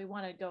Savannah if we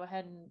want to go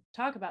ahead and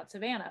talk about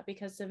Savannah,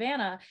 because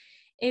Savannah,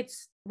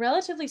 it's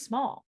relatively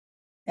small.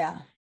 Yeah.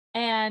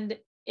 And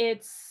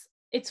it's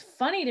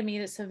funny to me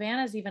that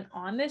Savannah is even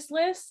on this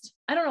list.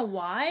 I don't know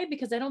why,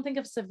 because I don't think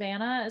of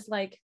Savannah as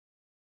like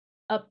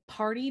a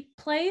party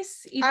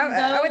place.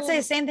 I would say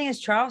the same thing as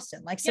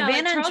Charleston, like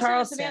Savannah and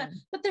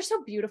Charleston. But they're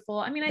so beautiful.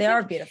 I mean, they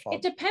are beautiful.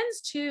 It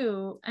depends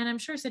too. And I'm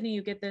sure, Sydney,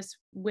 you get this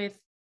with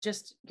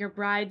just your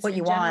brides what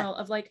in general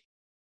of like,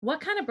 what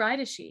kind of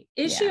bride is she?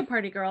 Is she a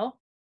party girl?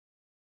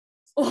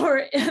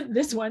 Or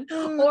this one?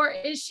 Or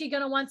is she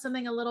going to want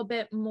something a little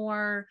bit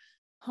more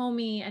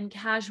homey and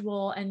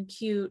casual and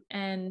cute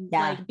and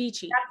like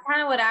beachy? That's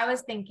kind of what I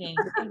was thinking.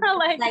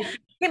 like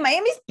yeah,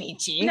 Miami's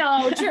beachy.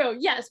 No, true.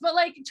 Yes. But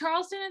like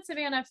Charleston and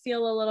Savannah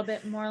feel a little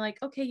bit more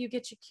like, okay, you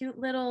get your cute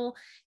little,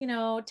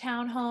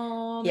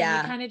 townhome. Yeah.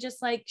 And you kind of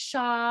just like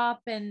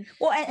shop and,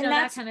 and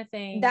that kind of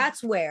thing.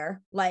 That's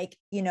where like,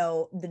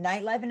 the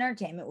nightlife and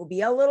entertainment will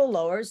be a little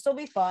lower, still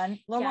be fun,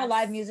 a little more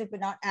live music, but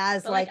not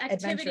as like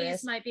activities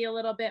adventurous. Might be a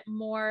little bit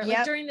more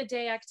like during the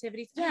day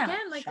activities. But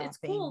again, like shopping. It's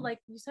cool. Like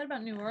you said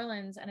about New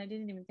Orleans, and I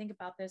didn't even think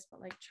about this, but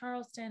like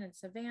Charleston and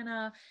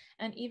Savannah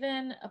and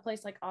even a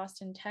place like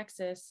Austin,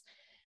 Texas,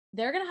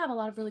 they're going to have a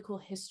lot of really cool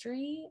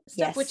history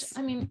stuff, which,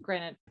 I mean,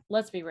 granted,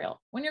 let's be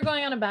real. When you're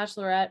going on a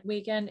Bachelorette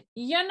weekend,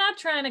 you're not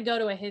trying to go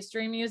to a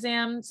history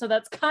museum. So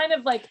that's kind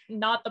of like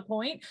not the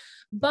point,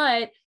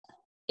 but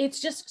it's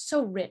just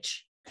so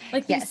rich.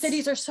 Like these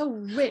cities are so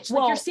rich.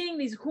 Like you're seeing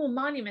these cool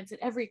monuments at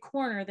every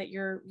corner that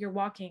you're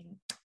walking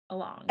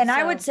along. And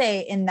I would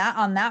say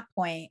on that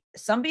point,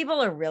 some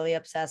people are really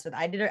obsessed with,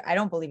 I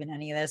don't believe in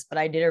any of this, but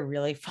I did a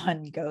really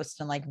fun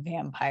ghost and like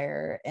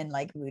vampire and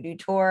like voodoo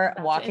tour,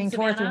 walking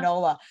tour through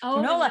NOLA.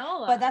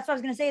 NOLA. But that's what I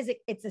was going to say is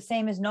it's the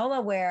same as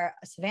NOLA, where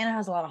Savannah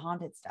has a lot of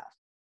haunted stuff.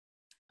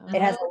 It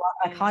has a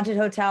lot of haunted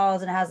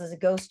hotels and it has this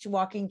ghost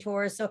walking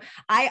tours. So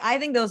I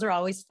think those are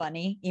always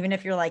funny, even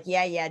if you're like,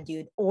 yeah,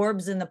 dude,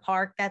 orbs in the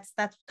park. That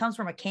comes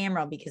from a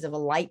camera because of a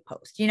light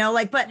post,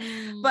 but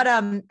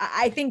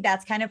I think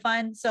that's kind of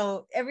fun.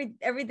 So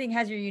everything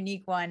has your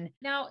unique one.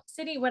 Now,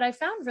 Sydney, what I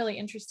found really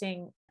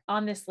interesting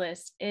on this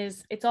list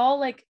is it's all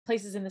like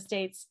places in the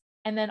States.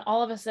 And then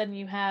all of a sudden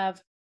you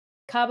have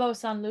Cabo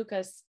San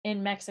Lucas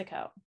in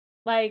Mexico.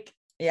 Like,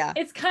 yeah,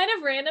 it's kind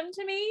of random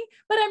to me,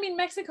 but I mean,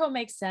 Mexico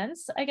makes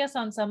sense, I guess,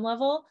 on some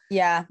level.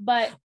 Yeah.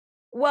 But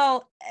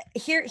well,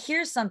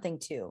 here's something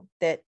too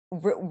that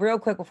real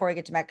quick before we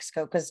get to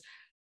Mexico, because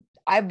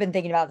I've been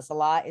thinking about this a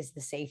lot, is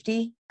the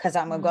safety, because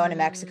I'm going to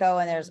Mexico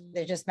and there's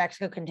just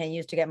Mexico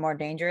continues to get more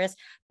dangerous.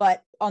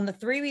 But on the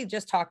three we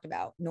just talked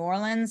about, New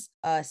Orleans,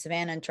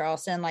 Savannah and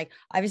Charleston, like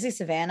obviously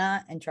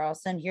Savannah and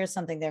Charleston, here's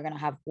something they're going to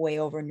have way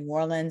over New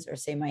Orleans or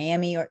say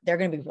Miami, or they're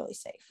going to be really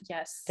safe.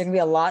 Yes. They're going to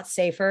be a lot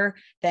safer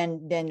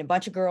than a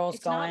bunch of girls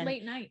it's going. Not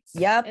late nights.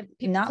 Yep.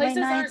 Not places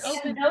late nights. Aren't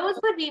open. Those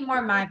would be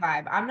more my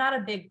vibe. I'm not a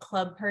big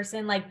club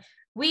person. Like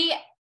we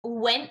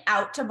went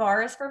out to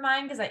bars for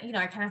mine because I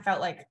kind of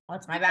felt like, well,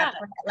 it's my bad.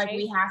 Like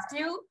we have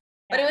to.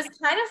 But it was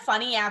kind of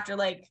funny after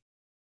like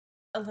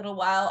a little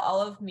while,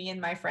 all of me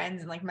and my friends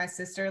and like my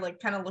sister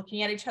like kind of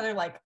looking at each other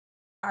like,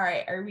 all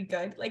right, are we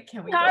good? Like,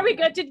 can we? Are we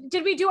good?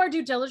 Did we do our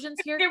due diligence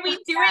here? Did we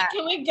do it?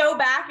 Can we go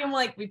back and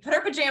like we put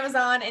our pajamas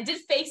on and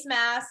did face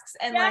masks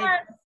and my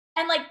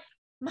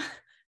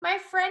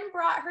friend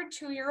brought her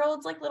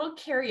 2-year-old's like little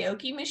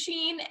karaoke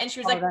machine and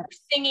she was like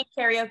singing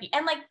karaoke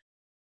and like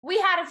we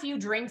had a few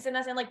drinks in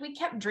us and like we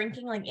kept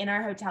drinking like in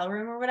our hotel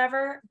room or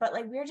whatever, but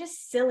like we were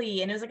just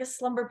silly and it was like a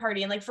slumber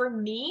party. And like for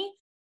me,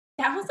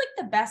 that was like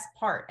the best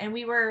part. And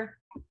we were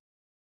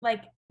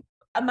like,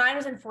 mine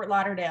was in Fort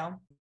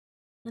Lauderdale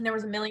and there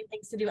was a million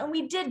things to do. And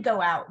we did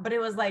go out, but it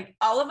was like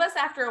all of us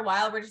after a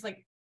while, we're just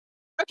like,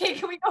 okay,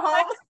 can we go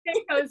home?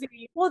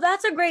 Well,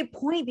 that's a great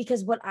point,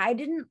 because what I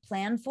didn't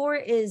plan for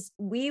is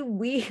we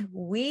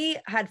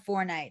had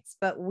 4 nights,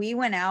 but we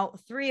went out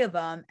 3 of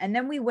them and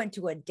then we went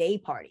to a day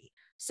party.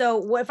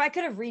 So if I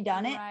could have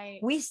redone it,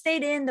 we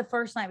stayed in the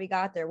first night we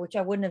got there, which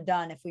I wouldn't have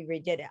done if we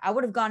redid it. I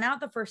would have gone out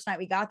the first night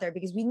we got there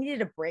because we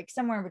needed a break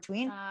somewhere in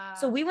between.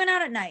 So we went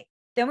out at night.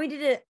 Then we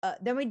did it.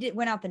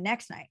 Went out the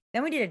next night.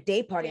 Then we did a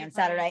day party on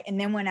Saturday, and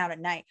then went out at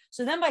night.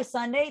 So then by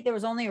Sunday, there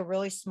was only a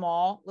really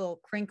small little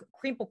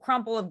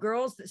crumple of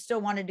girls that still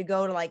wanted to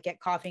go to like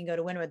get coffee and go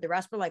to Wynwood. The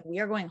rest were like, we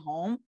are going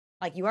home.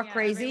 Like, you are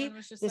crazy.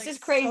 This is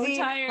crazy.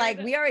 So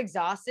like, we are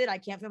exhausted. I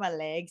can't feel my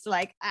legs.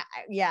 Like,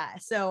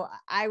 So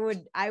I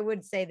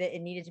would say that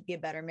it needed to be a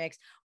better mix.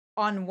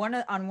 On one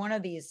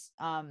of these,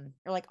 or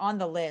like on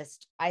the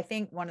list, I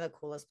think one of the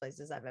coolest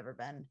places I've ever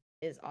been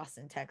is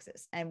Austin,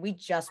 Texas. And we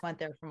just went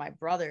there for my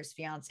brother's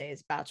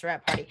fiance's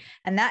bachelorette party.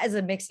 And that is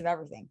a mix of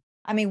everything.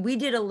 I mean, we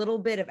did a little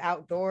bit of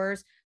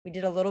outdoors. We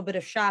did a little bit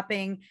of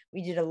shopping.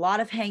 We did a lot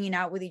of hanging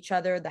out with each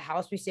other. The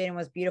house we stayed in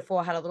was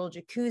beautiful. Had a little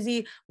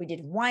jacuzzi. We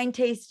did wine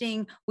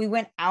tasting. We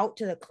went out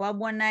to the club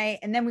one night.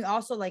 And then we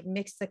also like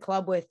mixed the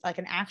club with like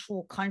an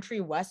actual country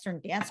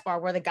Western dance bar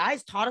where the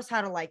guys taught us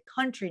how to like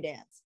country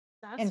dance.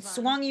 And fun.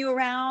 Swung you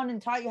around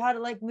and taught you how to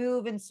like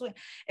move and swing.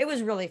 It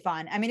was really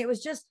fun. I mean, it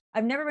was just,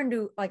 I've never been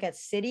to like a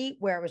city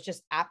where it was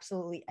just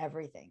absolutely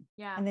everything.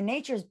 Yeah. And the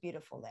nature is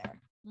beautiful there.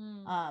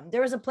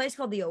 There was a place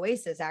called the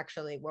Oasis,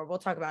 actually, where we'll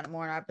talk about it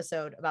more in our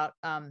episode about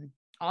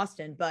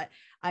Austin. But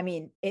I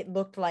mean, it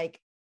looked like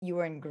you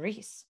were in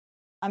Greece.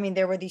 I mean,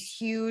 there were these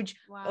huge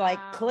like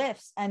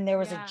cliffs, and there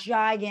was a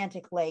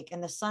gigantic lake,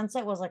 and the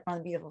sunset was like one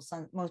of the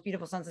most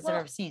beautiful sunsets I've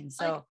ever seen.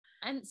 So, like,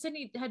 and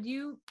Sydney, have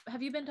you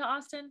been to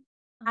Austin?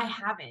 I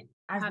haven't.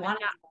 I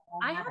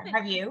haven't.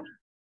 Have you?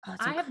 Oh,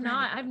 I have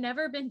not. I've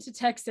never been to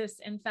Texas,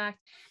 in fact.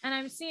 And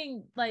I'm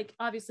seeing, like,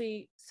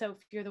 obviously, Soph,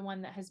 you're the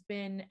one that has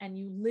been, and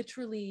you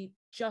literally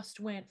just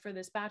went for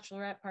this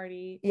bachelorette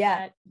party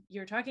that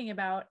you're talking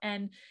about.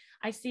 And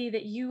I see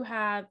that you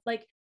have,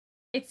 like,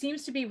 it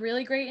seems to be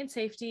really great in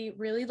safety,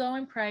 really low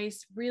in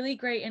price, really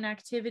great in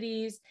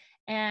activities,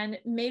 and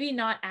maybe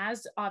not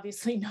as,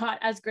 obviously not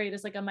as great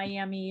as like a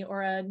Miami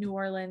or a New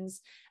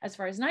Orleans as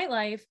far as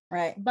nightlife.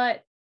 Right.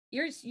 But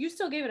you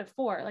still gave it a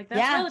 4. Like,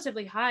 that's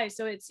relatively high.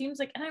 So it seems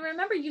like, and I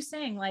remember you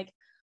saying like,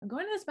 I'm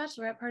going to this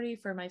bachelorette party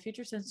for my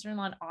future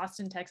sister-in-law in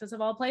Austin, Texas, of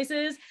all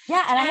places.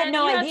 Yeah. And I had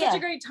no idea. You had such a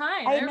great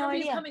time. I remember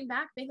you coming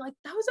back being like,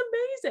 that was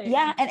amazing.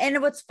 Yeah.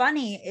 And what's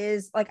funny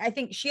is like, I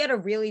think she had a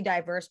really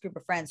diverse group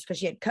of friends because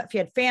she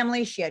had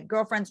family, she had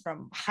girlfriends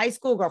from high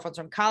school, girlfriends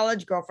from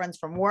college, girlfriends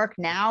from work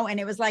now. And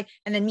it was like,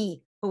 and then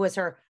me, who was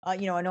her,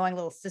 annoying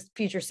little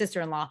future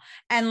sister-in-law.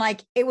 And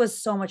like, it was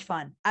so much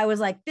fun. I was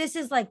like, this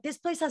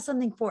place has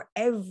something for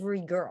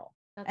every girl.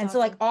 That's awesome. So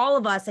like all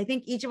of us, I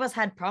think each of us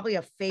had probably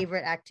a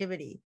favorite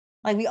activity.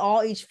 Like we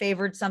all each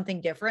favored something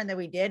different that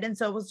we did. And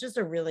so it was just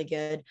a really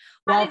good.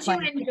 How did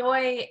you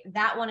enjoy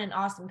that one in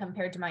Austin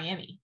compared to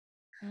Miami?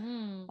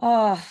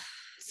 Oh,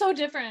 so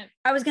different.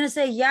 I was going to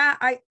say, yeah,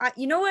 I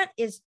you know what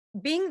is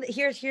being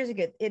here's a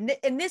good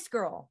in this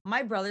girl,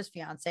 my brother's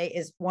fiance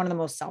is one of the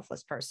most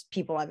selfless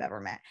people I've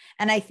ever met.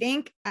 And I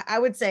think I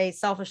would say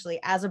selfishly,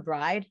 as a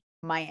bride,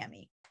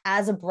 Miami,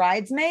 as a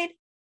bridesmaid,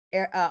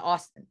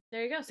 Austin.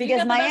 There you go. So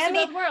because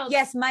Miami,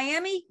 yes,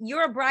 Miami,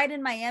 you're a bride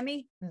in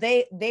Miami.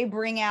 They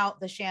bring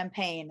out the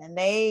champagne and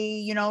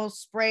they,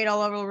 spray it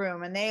all over the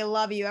room and they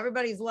love you.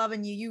 Everybody's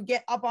loving you. You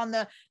get up on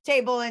the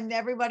table and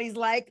everybody's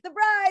like, the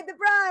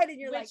bride. And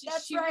you're like,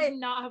 that's she right. Would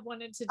not have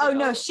wanted to do. Oh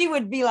no, she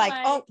would be like,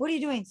 oh, what are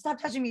you doing?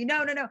 Stop touching me.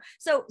 No.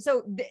 So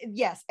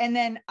yes. And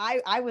then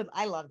I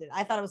loved it.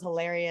 I thought it was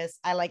hilarious.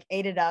 I like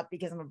ate it up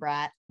because I'm a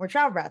brat. We're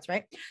travel brats,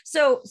 right?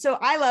 So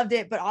I loved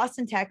it. But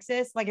Austin,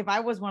 Texas, like if I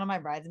was one of my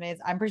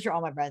bridesmaids, I'm pretty sure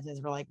all my bridesmaids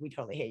were like, we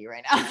totally hate you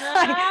right now.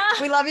 Like,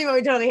 we love you, but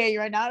we totally hate you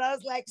right now. And I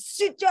was like,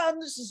 sit down,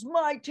 this is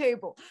my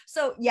table.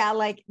 So yeah,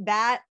 like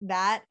that.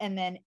 And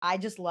then I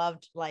just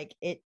loved like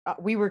it.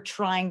 We were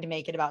trying to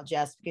make it about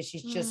Jess because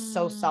she's just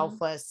so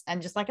selfless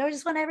and just like, I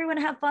just want everyone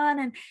to have fun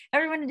and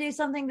everyone to do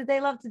something that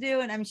they love to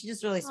do. And I mean, she's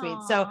just really sweet.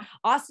 Aww. So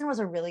Austin was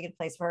a really good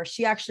place for her.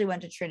 She actually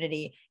went to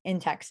Trinity in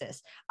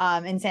Texas,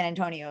 in San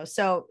Antonio.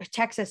 So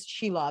Texas,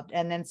 she loved.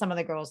 And then some of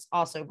the girls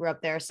also grew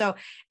up there. So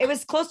it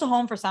was close to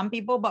home for some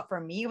people, but for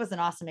me, it was an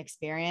awesome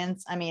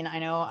experience. I mean, I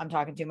know I'm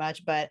talking too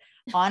much, but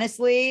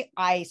honestly,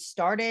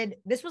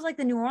 this was like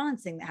the New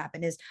Orleans thing that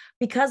happened is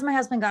because my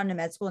husband got into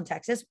med school in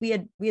Texas, we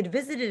had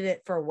visited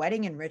it for a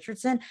wedding in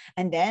Richardson.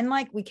 And then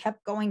like we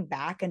kept going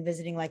back and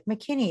visiting like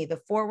McKinney,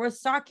 the Fort Worth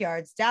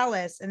Stockyards,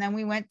 Dallas. And then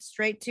we went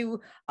straight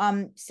to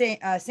San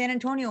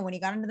Antonio when he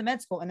got into the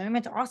med school. And then we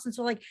went to Austin.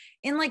 So like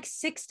in like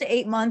 6 to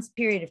 8 months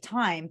period of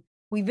time,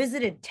 we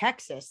visited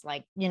Texas.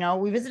 Like,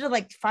 we visited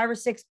like 5 or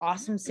 6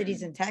 awesome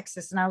cities in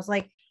Texas. And I was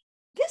like,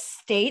 this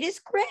state is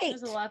great.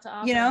 There's a lot to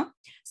offer.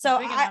 So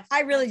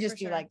I really just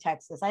do like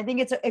Texas. I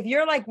think if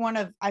you're like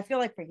I feel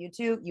like for you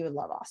two, you would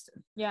love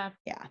Austin. Yeah.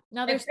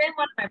 Now there's been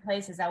one of my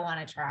places I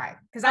want to try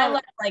because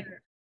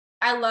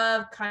I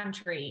love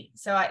country.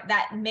 So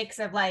that mix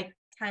of like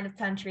kind of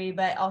country,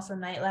 but also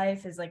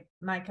nightlife is like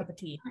my cup of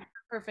tea.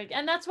 Perfect.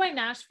 And that's why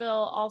Nashville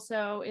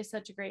also is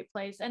such a great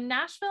place. And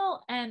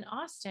Nashville and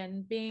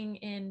Austin being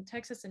in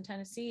Texas and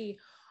Tennessee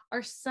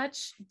are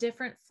such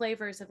different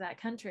flavors of that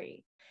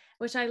country,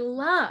 which I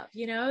love,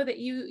 that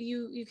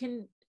you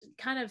can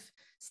kind of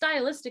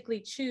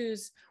stylistically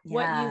choose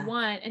what you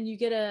want and you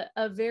get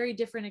a very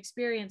different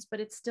experience, but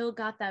it's still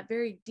got that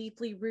very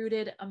deeply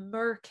rooted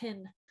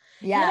American,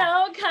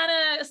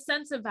 kind of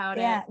sense about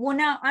it. Yeah. Well,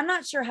 now I'm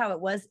not sure how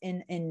it was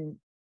in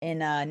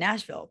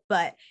Nashville,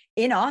 but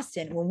in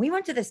Austin, when we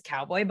went to this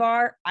cowboy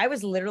bar, I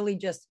was literally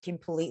just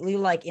completely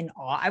like in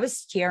awe. I was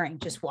staring,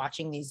 just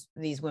watching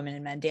these women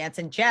and men dance.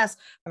 And Jess,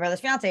 my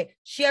brother's fiance,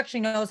 she actually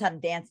knows how to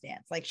dance.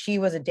 Like she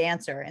was a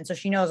dancer. And so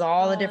she knows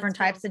all the different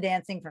types of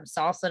dancing from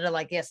salsa to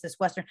like, yes, this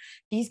Western.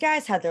 These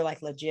guys had their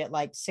like legit,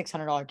 like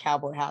 $600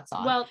 cowboy hats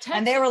on. Well,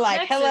 and they were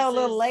like, hello,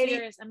 little lady.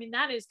 Serious. I mean,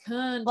 that is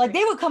country. Like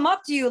they would come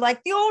up to you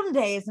like the olden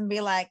days and be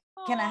like,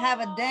 can I have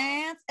a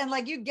dance? And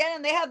like you get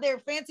in, they have their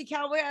fancy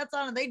cowboy hats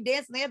on and they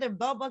dance and they have their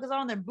belt buckles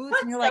on, their boots.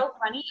 What's and you're so like,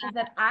 funny is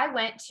that I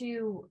went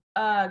to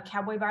a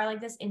cowboy bar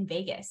like this in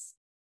Vegas.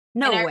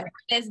 no and I way. remember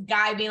this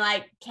guy being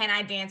like, "Can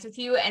I dance with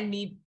you?" And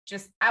me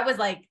just, I was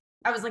like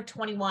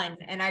 21,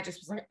 and I just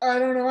was like, "I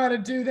don't know how to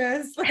do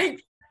this."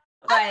 Like,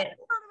 but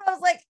I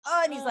was like,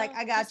 oh, and he's like,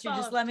 I got you.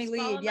 Just let me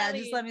follow lead. Yeah, my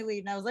just lead. let me lead.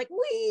 And I was like,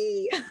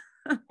 wee.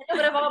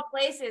 but of all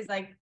places,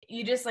 like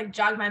you just like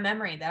jogged my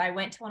memory that I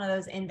went to one of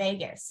those in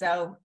Vegas.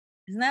 So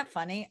isn't that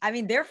funny? I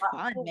mean, they're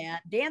fun, man.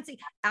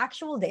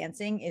 Actual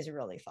dancing is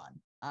really fun.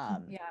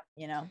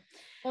 You know.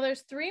 Well,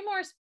 there's 3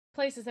 more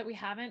places that we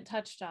haven't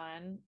touched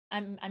on.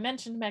 I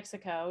mentioned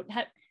Mexico.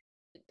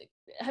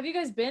 Have you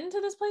guys been to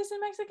this place in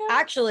Mexico?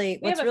 Actually,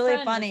 what's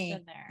really funny,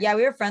 yeah,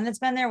 we have a friend that's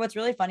been there. What's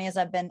really funny is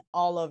I've been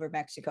all over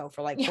Mexico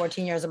for like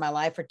 14 years of my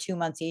life, for 2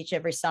 months each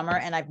every summer,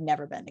 and I've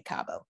never been to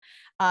Cabo.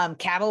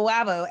 Cabo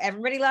Wabo,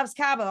 everybody loves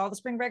Cabo. All the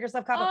spring breakers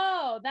love Cabo.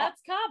 Oh, that's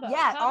Cabo.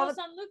 Yeah, Cabo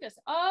San Lucas.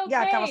 Okay,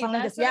 yeah, Cabo San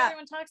Lucas. that's what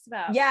everyone talks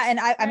about. Yeah, and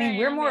I mean,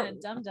 we're more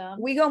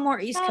we go more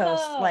East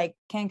Coast, like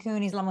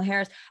Cancun, Isla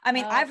Mujeres. I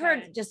mean, I've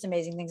heard just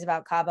amazing things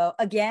about Cabo.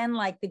 Again,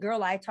 like the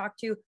girl I talked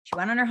to, she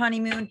went on her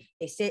honeymoon.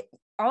 They sit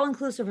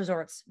all-inclusive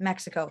resorts,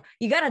 Mexico.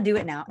 You got to do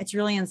it now. It's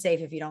really unsafe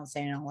if you don't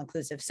stay in an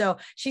all-inclusive. So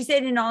she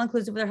stayed in an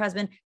all-inclusive with her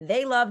husband.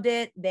 They loved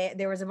it.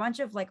 There was a bunch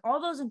of like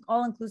all those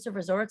all-inclusive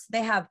resorts.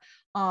 They have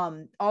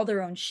all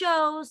their own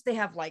shows. They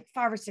have like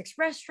 5 or 6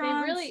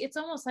 restaurants. It's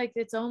almost like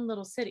its own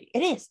little city.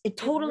 It is. It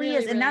totally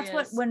is. And really that's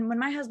what when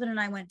my husband and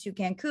I went to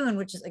Cancun,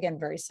 which is again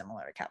very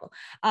similar to Cabo,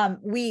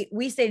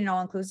 we stayed in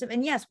all-inclusive.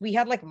 And yes, we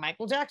had like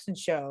Michael Jackson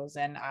shows,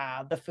 and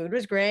the food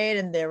was great,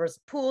 and there was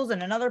pools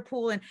and another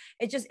pool, and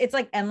it's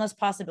like endless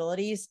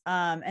possibilities.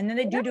 And then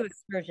they do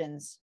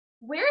excursions.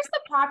 Where's the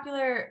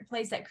popular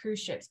place that cruise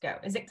ships go?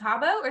 Is it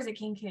Cabo or is it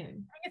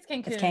Cancun? I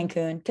think it's Cancun. It's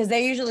Cancun because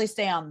they usually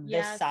stay on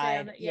this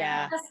side.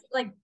 Just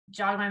like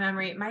jog my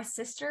memory. My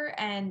sister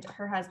and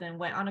her husband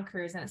went on a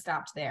cruise and it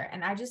stopped there.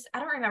 And I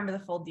don't remember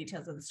the full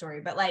details of the story,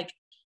 but like,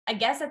 I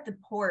guess at the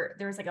port,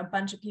 there was like a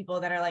bunch of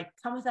people that are like,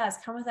 come with us.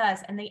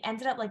 And they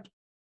ended up like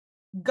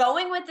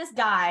going with this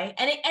guy,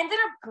 and it ended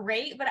up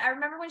great. But I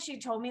remember when she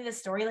told me this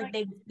story, like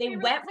they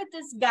went with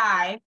this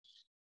guy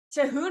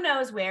to who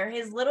knows where,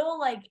 his little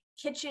like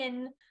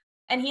kitchen,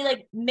 and he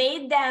like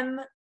made them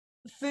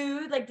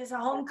food, like this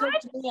home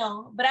cooked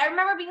meal. But I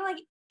remember being like,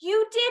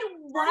 you did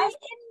what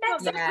in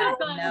Mexico? Yeah,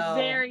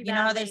 no. You know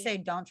how they say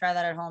don't try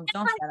that at home.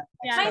 Don't try that.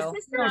 My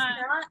sister is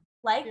not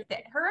like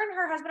that. Her and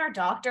her husband are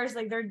doctors.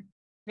 Like they're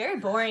very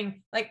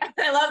boring. Like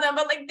I love them,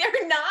 but like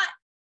they're not.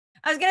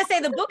 I was gonna say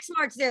the book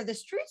smart's there, the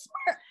street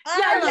smart.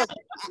 Yeah,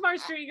 smart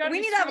street.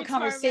 We need to have a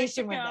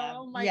conversation with them.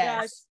 Oh my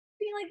gosh.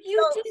 Being like,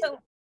 you did.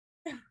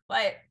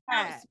 But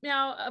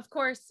now, of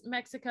course,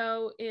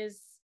 Mexico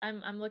is.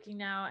 I'm looking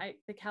now at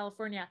the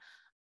California.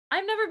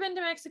 I've never been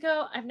to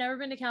Mexico. I've never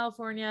been to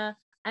California.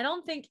 I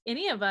don't think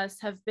any of us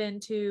have been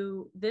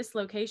to this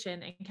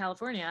location in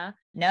California.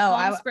 No,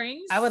 Palm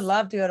Springs. I would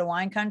love to go to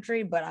wine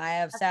country, but I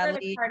have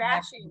sadly where the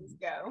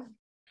Kardashians go.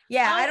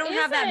 Yeah, I don't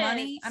have that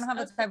money. I don't have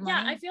that type of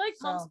money. Yeah, I feel like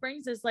Palm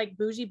Springs is like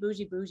bougie.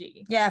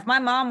 Yeah, if my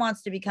mom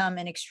wants to become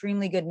an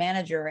extremely good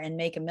manager and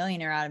make a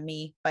millionaire out of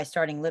me by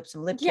starting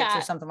some lip kits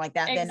or something like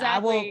that, then I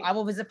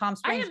will visit Palm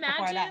Springs.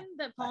 I imagine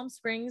that Palm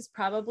Springs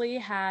probably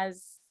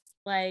has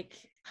like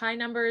high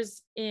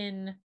numbers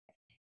in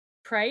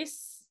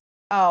price.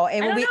 Oh,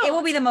 it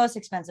will be the most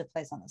expensive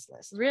place on this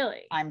list.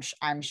 Really?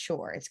 I'm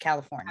sure. It's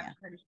California.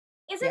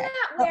 Isn't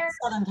that where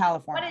Southern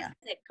California?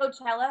 What is it?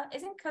 Coachella?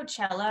 Isn't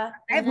Coachella?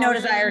 I have no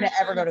desire to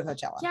ever go to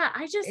Coachella. Yeah,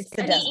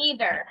 me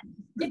either.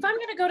 If I'm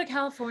gonna go to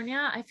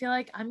California, I feel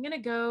like I'm gonna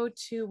go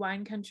to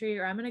wine country,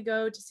 or I'm gonna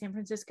go to San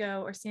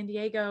Francisco or San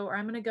Diego, or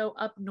I'm gonna go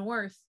up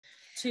north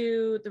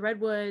to the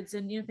redwoods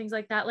and things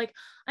like that. Like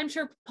I'm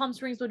sure Palm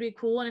Springs would be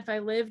cool, and if I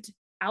lived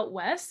out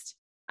west,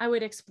 I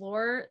would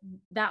explore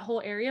that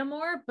whole area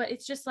more. But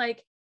it's just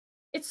like,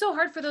 it's so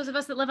hard for those of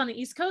us that live on the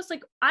East Coast.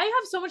 Like I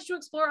have so much to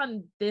explore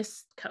on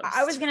this coast.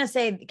 I was going to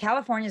say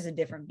California is a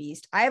different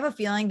beast. I have a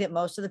feeling that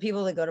most of the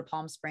people that go to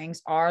Palm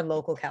Springs are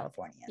local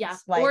Californians. Yeah.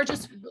 Like, or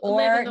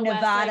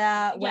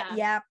Nevada. West,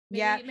 like,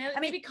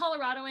 maybe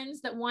Coloradoans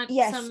that want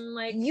some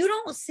like. You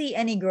don't see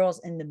any girls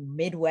in the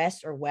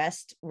Midwest or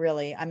West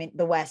really. I mean,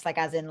 the West, like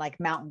as in like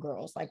mountain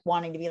girls, like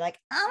wanting to be like,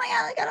 oh my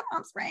God, I go to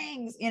Palm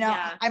Springs.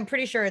 I'm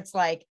pretty sure it's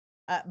like,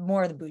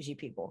 more of the bougie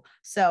people.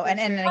 So, and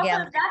again,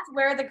 also, that's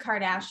where the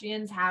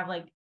Kardashians have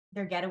like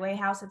their getaway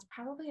house. It's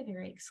probably a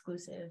very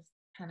exclusive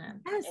kind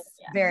of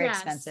very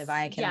expensive.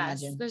 I can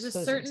imagine. There's a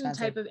certain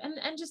type of,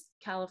 and just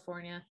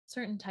California,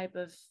 certain type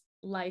of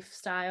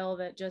lifestyle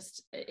that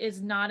just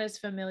is not as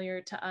familiar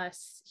to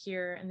us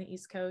here in the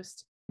East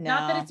Coast. No.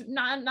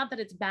 Not that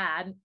it's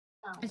bad.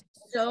 It's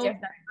so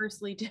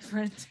diversely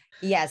different.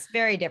 Yes,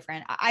 very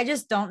different. I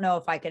just don't know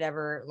if I could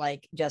ever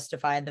like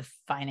justify the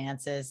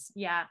finances.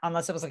 Yeah.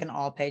 Unless it was like an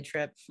all-paid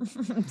trip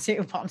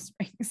to Palm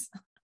Springs.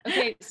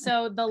 Okay,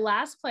 so the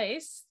last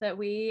place that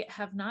we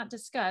have not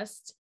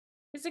discussed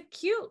is a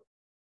cute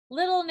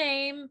little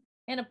name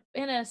in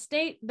a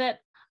state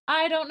that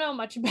I don't know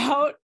much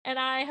about, and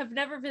I have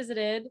never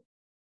visited.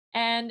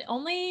 And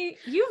only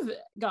you've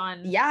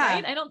gone. Yeah.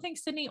 Right? I don't think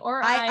Sydney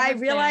or I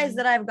realized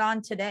been. that I've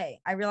gone today.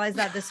 I realized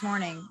that this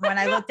morning when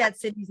I looked at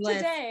Sydney's list.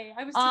 Today.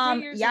 I was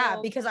today years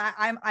old. Because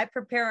I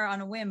prepare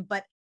on a whim.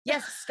 But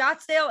yes,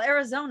 Scottsdale,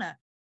 Arizona,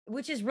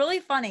 which is really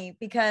funny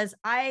because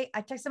I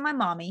texted my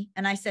mommy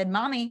and I said,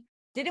 Mommy,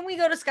 didn't we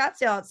go to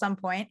Scottsdale at some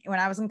point when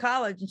I was in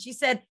college? And she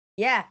said,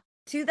 yeah,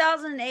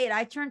 2008.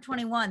 I turned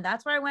 21.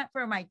 That's where I went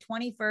for my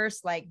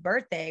 21st like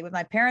birthday with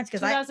my parents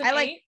because I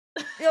like.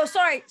 Oh,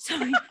 sorry.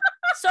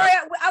 Sorry,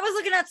 I was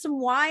looking at some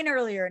wine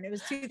earlier and it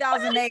was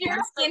 2008. Your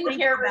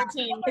skincare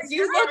routine because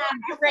you look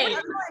great.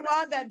 I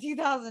want that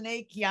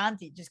 2008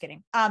 Chianti. Just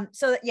kidding.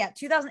 So yeah,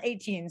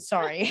 2018.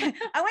 Sorry,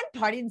 I went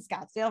and partied in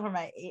Scottsdale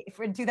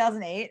for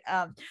 2008.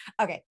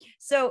 Okay,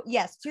 so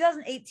yes,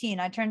 2018.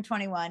 I turned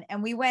 21,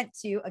 and we went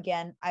to,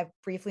 again, I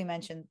briefly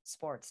mentioned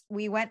sports.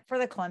 We went for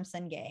the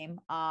Clemson game.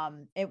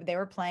 They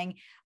were playing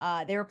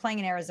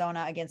in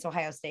Arizona against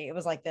Ohio State. It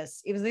was like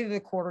this. It was either the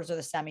quarters or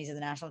the semis of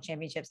the national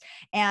championships.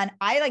 And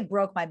I like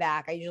broke my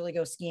back. I usually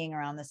go skiing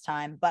around this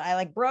time, but I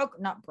like broke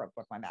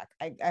my back.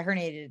 I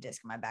herniated a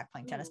disc in my back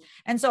playing tennis.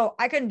 And so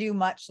I couldn't do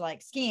much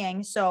like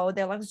skiing. So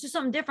they're like, let's do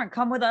something different.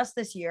 Come with us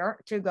this year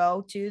to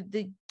go to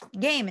the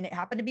game. And it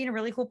happened to be in a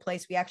really cool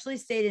place. We actually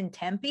stayed in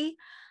Tempe.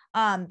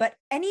 But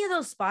any of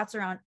those spots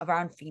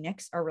around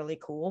Phoenix are really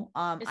cool.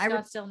 That's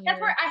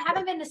where I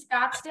haven't been to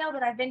Scottsdale,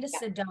 but I've been to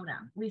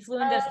Sedona. We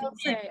flew into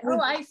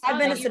I've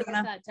been to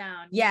Sedona. That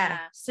town. Yeah.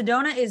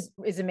 Sedona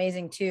is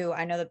amazing too.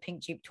 I know the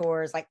Pink Jeep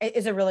tours, like it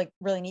is a really,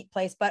 really neat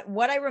place. But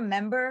what I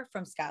remember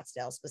from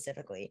Scottsdale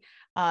specifically,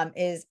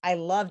 is I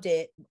loved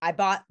it. I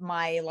bought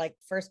my like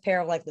first pair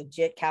of like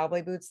legit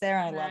cowboy boots there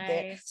and I loved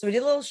it. So we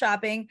did a little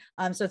shopping.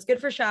 So it's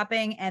good for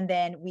shopping. And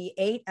then we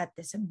ate at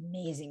this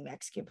amazing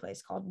Mexican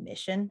place called The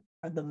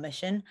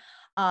Mission.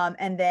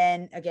 And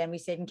then again, we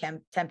stayed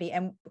in Tempe,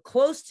 and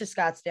close to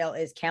Scottsdale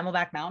is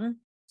Camelback Mountain.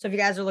 So if you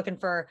guys are looking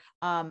for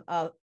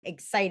a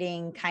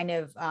exciting kind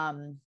of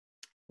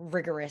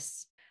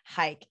rigorous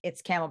hike,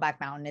 it's Camelback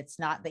Mountain. It's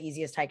not the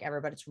easiest hike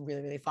ever, but it's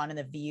really, really fun. And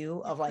the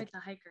view of like the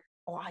hiker.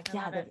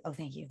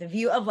 Thank you. The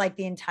view of like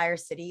the entire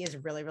city is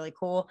really, really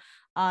cool.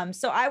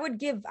 So I would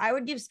give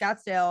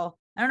Scottsdale,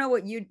 I don't know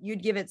what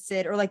you'd give it,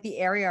 Sid, or like the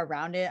area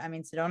around it. I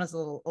mean, Sedona's a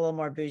little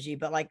more bougie,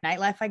 but like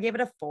nightlife, I gave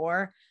it a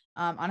 4.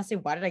 Honestly,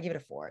 why did I give it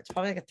a 4? It's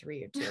probably like a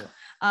 3 or 2.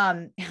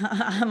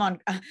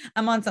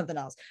 I'm on something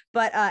else,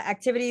 but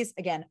activities,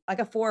 again, like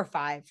a 4 or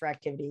 5 for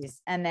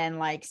activities. And then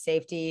like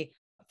safety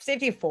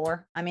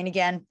 4. I mean,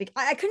 again,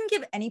 I couldn't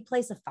give any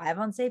place a 5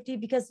 on safety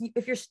because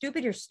if you're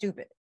stupid, you're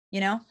stupid, you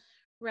know?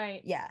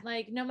 Right. Yeah.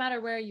 Like no matter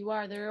where you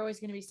are, there are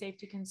always going to be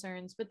safety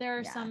concerns, but there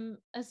are some,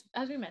 as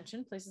we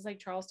mentioned, places like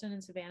Charleston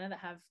and Savannah that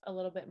have a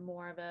little bit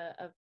more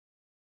of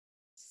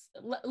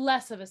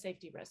less of a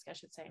safety risk, I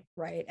should say.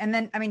 Right. And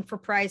then, I mean, for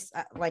price,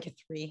 like a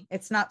 3,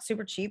 it's not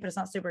super cheap, but it's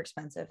not super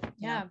expensive.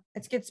 Yeah.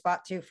 It's a good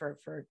spot too for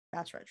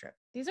bachelorette trip.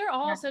 These are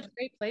all such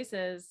great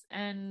places.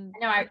 And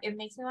it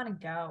makes me want to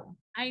go.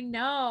 I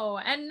know.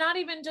 And not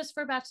even just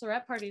for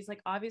bachelorette parties.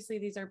 Like obviously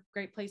these are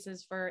great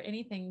places for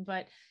anything,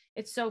 but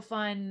it's so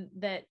fun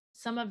that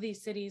some of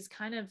these cities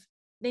kind of,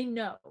 they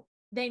know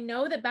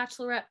that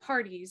bachelorette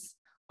parties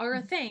are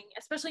a thing,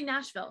 especially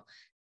Nashville.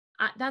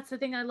 That's the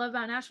thing I love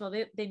about Nashville.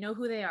 They know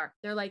who they are.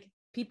 They're like,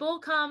 people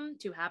come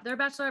to have their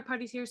bachelorette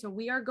parties here. So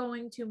we are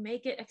going to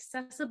make it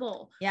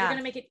accessible. Yeah. We're going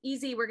to make it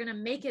easy. We're going to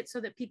make it so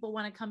that people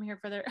want to come here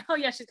for their,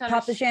 she's got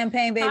pop the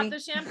champagne, baby. Pop the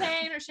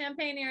champagne, or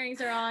champagne earrings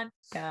are on.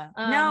 Yeah.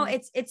 No,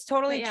 it's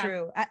totally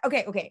true.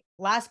 Okay.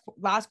 Last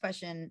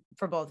question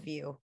for both of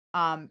you.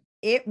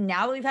 If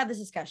now that we've had this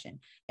discussion,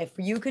 if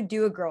you could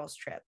do a girls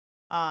trip,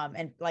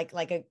 and like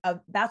a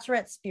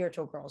bachelorette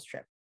spiritual girls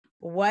trip,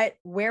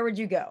 where would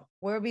you go?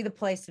 Where would be the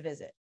place to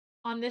visit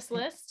on this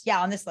list?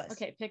 Yeah, on this list.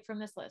 Okay, pick from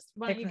this list.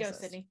 Why don't you go,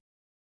 Sydney?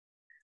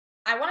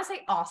 I want to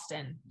say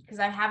Austin because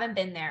I haven't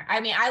been there. I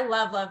mean, I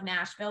love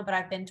Nashville, but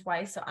I've been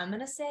twice, so I'm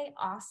gonna say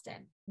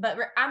Austin. But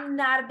I'm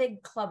not a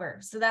big clubber,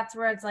 so that's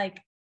where it's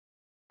like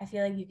I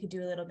feel like you could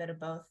do a little bit of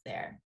both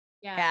there.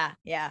 Yeah.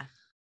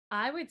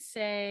 I would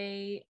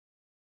say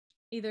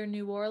either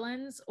New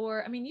Orleans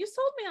or, I mean, you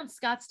sold me on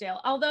Scottsdale,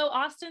 although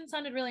Austin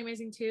sounded really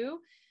amazing too.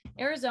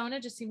 Arizona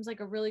just seems like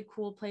a really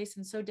cool place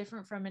and so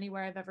different from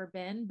anywhere I've ever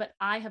been. But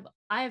I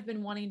have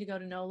been wanting to go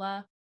to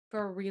NOLA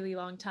for a really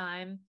long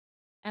time.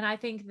 And I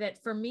think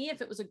that for me,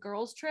 if it was a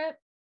girls trip,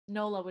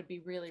 NOLA would be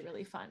really,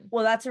 really fun.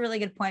 Well, that's a really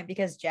good point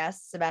because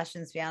Jess,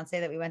 Sebastian's fiance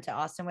that we went to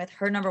Austin with,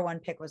 her number 1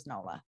 pick was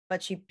NOLA,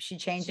 but she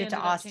changed it to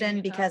Austin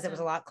because it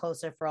was a lot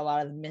closer for a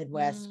lot of the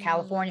Midwest,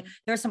 California.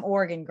 There were some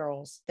Oregon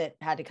girls that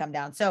had to come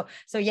down. So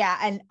yeah.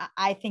 And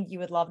I think you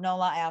would love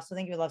NOLA. I also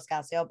think you would love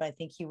Scottsdale, but I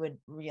think you would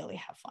really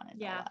have fun in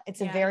NOLA.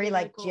 It's a very really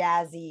like cool,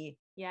 jazzy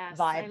vibe.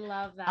 I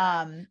love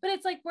that. But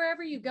it's like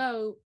wherever you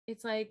go,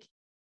 it's like,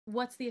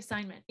 what's the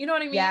assignment? You know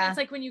what I mean? Yeah. It's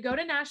like when you go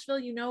to Nashville,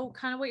 you know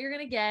kind of what you're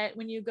going to get.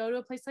 When you go to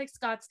a place like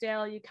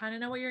Scottsdale, you kind of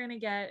know what you're going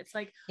to get. It's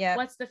like,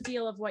 what's the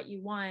feel of what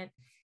you want?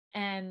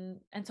 And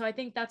so I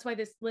think that's why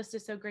this list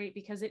is so great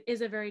because it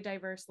is a very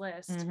diverse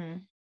list.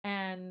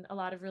 and a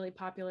lot of really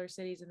popular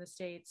cities in the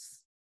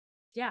States.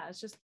 Yeah,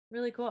 it's just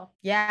really cool.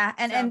 Yeah.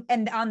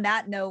 And on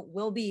that note,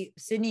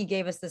 Sydney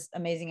gave us this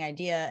amazing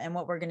idea. And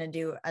what we're going to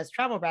do as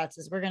travel brats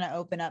is we're going to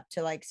open up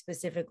to like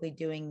specifically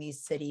doing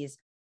these cities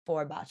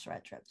for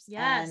Bachelorette trips.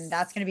 Yes. And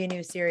that's going to be a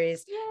new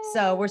series. Yay.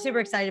 So we're super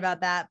excited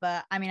about that.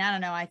 But I mean, I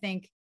don't know. I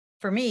think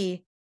for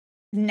me,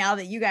 now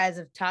that you guys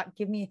have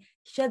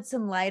shed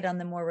some light on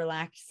the more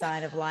relaxed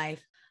side of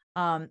life.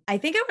 I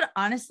think I would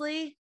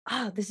honestly,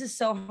 this is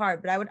so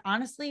hard, but I would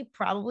honestly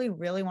probably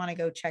really want to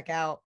go check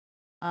out,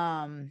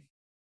 Palm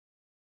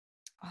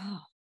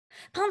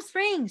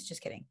Springs.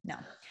 Just kidding. No,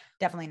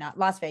 definitely not.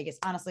 Las Vegas.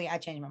 Honestly, I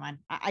changed my mind.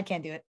 I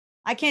can't do it.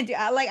 I can't do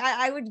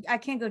I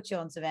can't go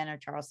chill in Savannah or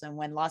Charleston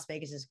when Las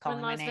Vegas is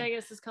calling my name.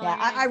 Vegas is calling.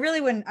 Yeah, I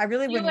really wouldn't.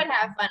 You would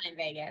have fun in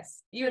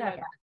Vegas. You would have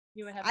fun.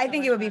 You would have I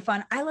think it would be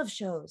fun. I love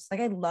shows. Like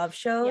I love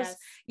shows. Yes.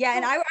 Yeah.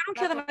 And I don't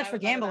care that much for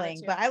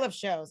gambling, but I love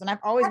shows. And I've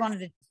always wanted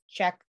to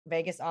check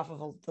Vegas off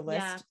of the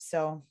list. Yeah.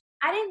 So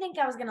I didn't think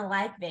I was going to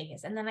like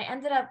Vegas. And then I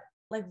ended up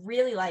like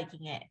really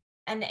liking it.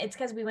 And it's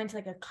because we went to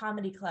like a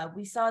comedy club.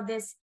 We saw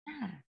this,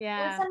 it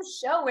was some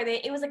show where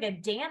it was like a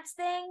dance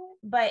thing,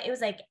 but it was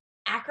like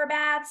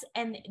acrobats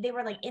and they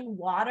were like in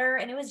water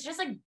and it was just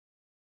like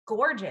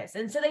gorgeous.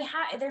 And so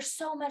there's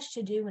so much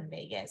to do in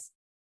Vegas.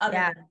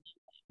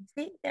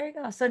 See, there you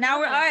go. So now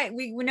we're all right.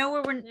 We know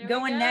where we're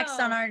going next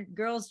on our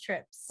girls'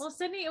 trips. Well,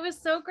 Sydney, it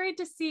was so great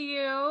to see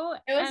you.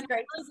 It was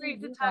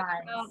great to talk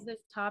about this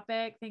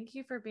topic. Thank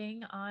you for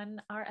being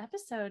on our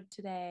episode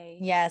today.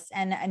 Yes.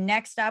 And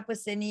next up with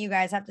Sydney, you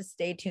guys have to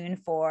stay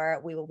tuned for.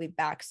 We will be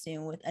back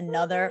soon with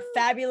another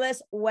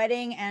fabulous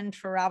wedding and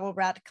travel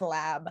brat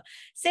collab.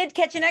 Sid,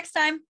 catch you next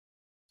time.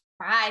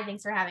 Bye.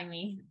 Thanks for having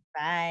me.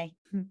 Bye.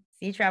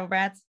 See you, travel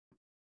brats.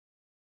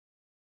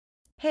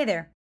 Hey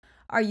there.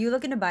 Are you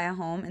looking to buy a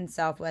home in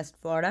Southwest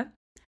Florida?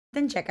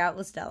 Then check out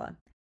Listella.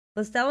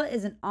 Listella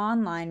is an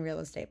online real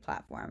estate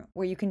platform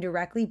where you can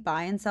directly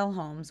buy and sell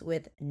homes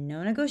with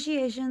no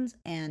negotiations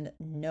and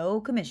no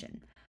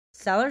commission.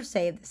 Sellers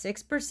save the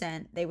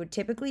 6% they would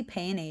typically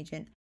pay an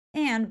agent,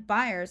 and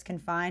buyers can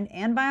find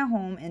and buy a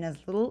home in as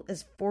little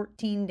as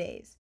 14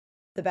 days.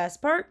 The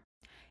best part?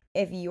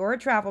 If you're a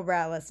Travel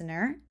Brat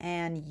listener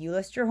and you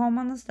list your home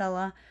on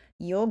Listella,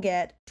 you'll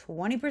get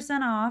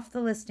 20% off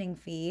the listing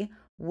fee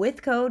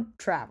with code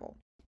TRAVEL.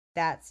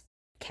 That's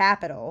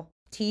capital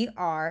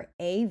TRAVEL.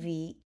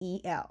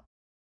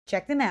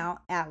 Check them out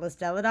at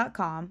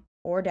listella.com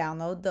or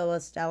download the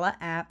Listella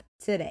app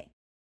today.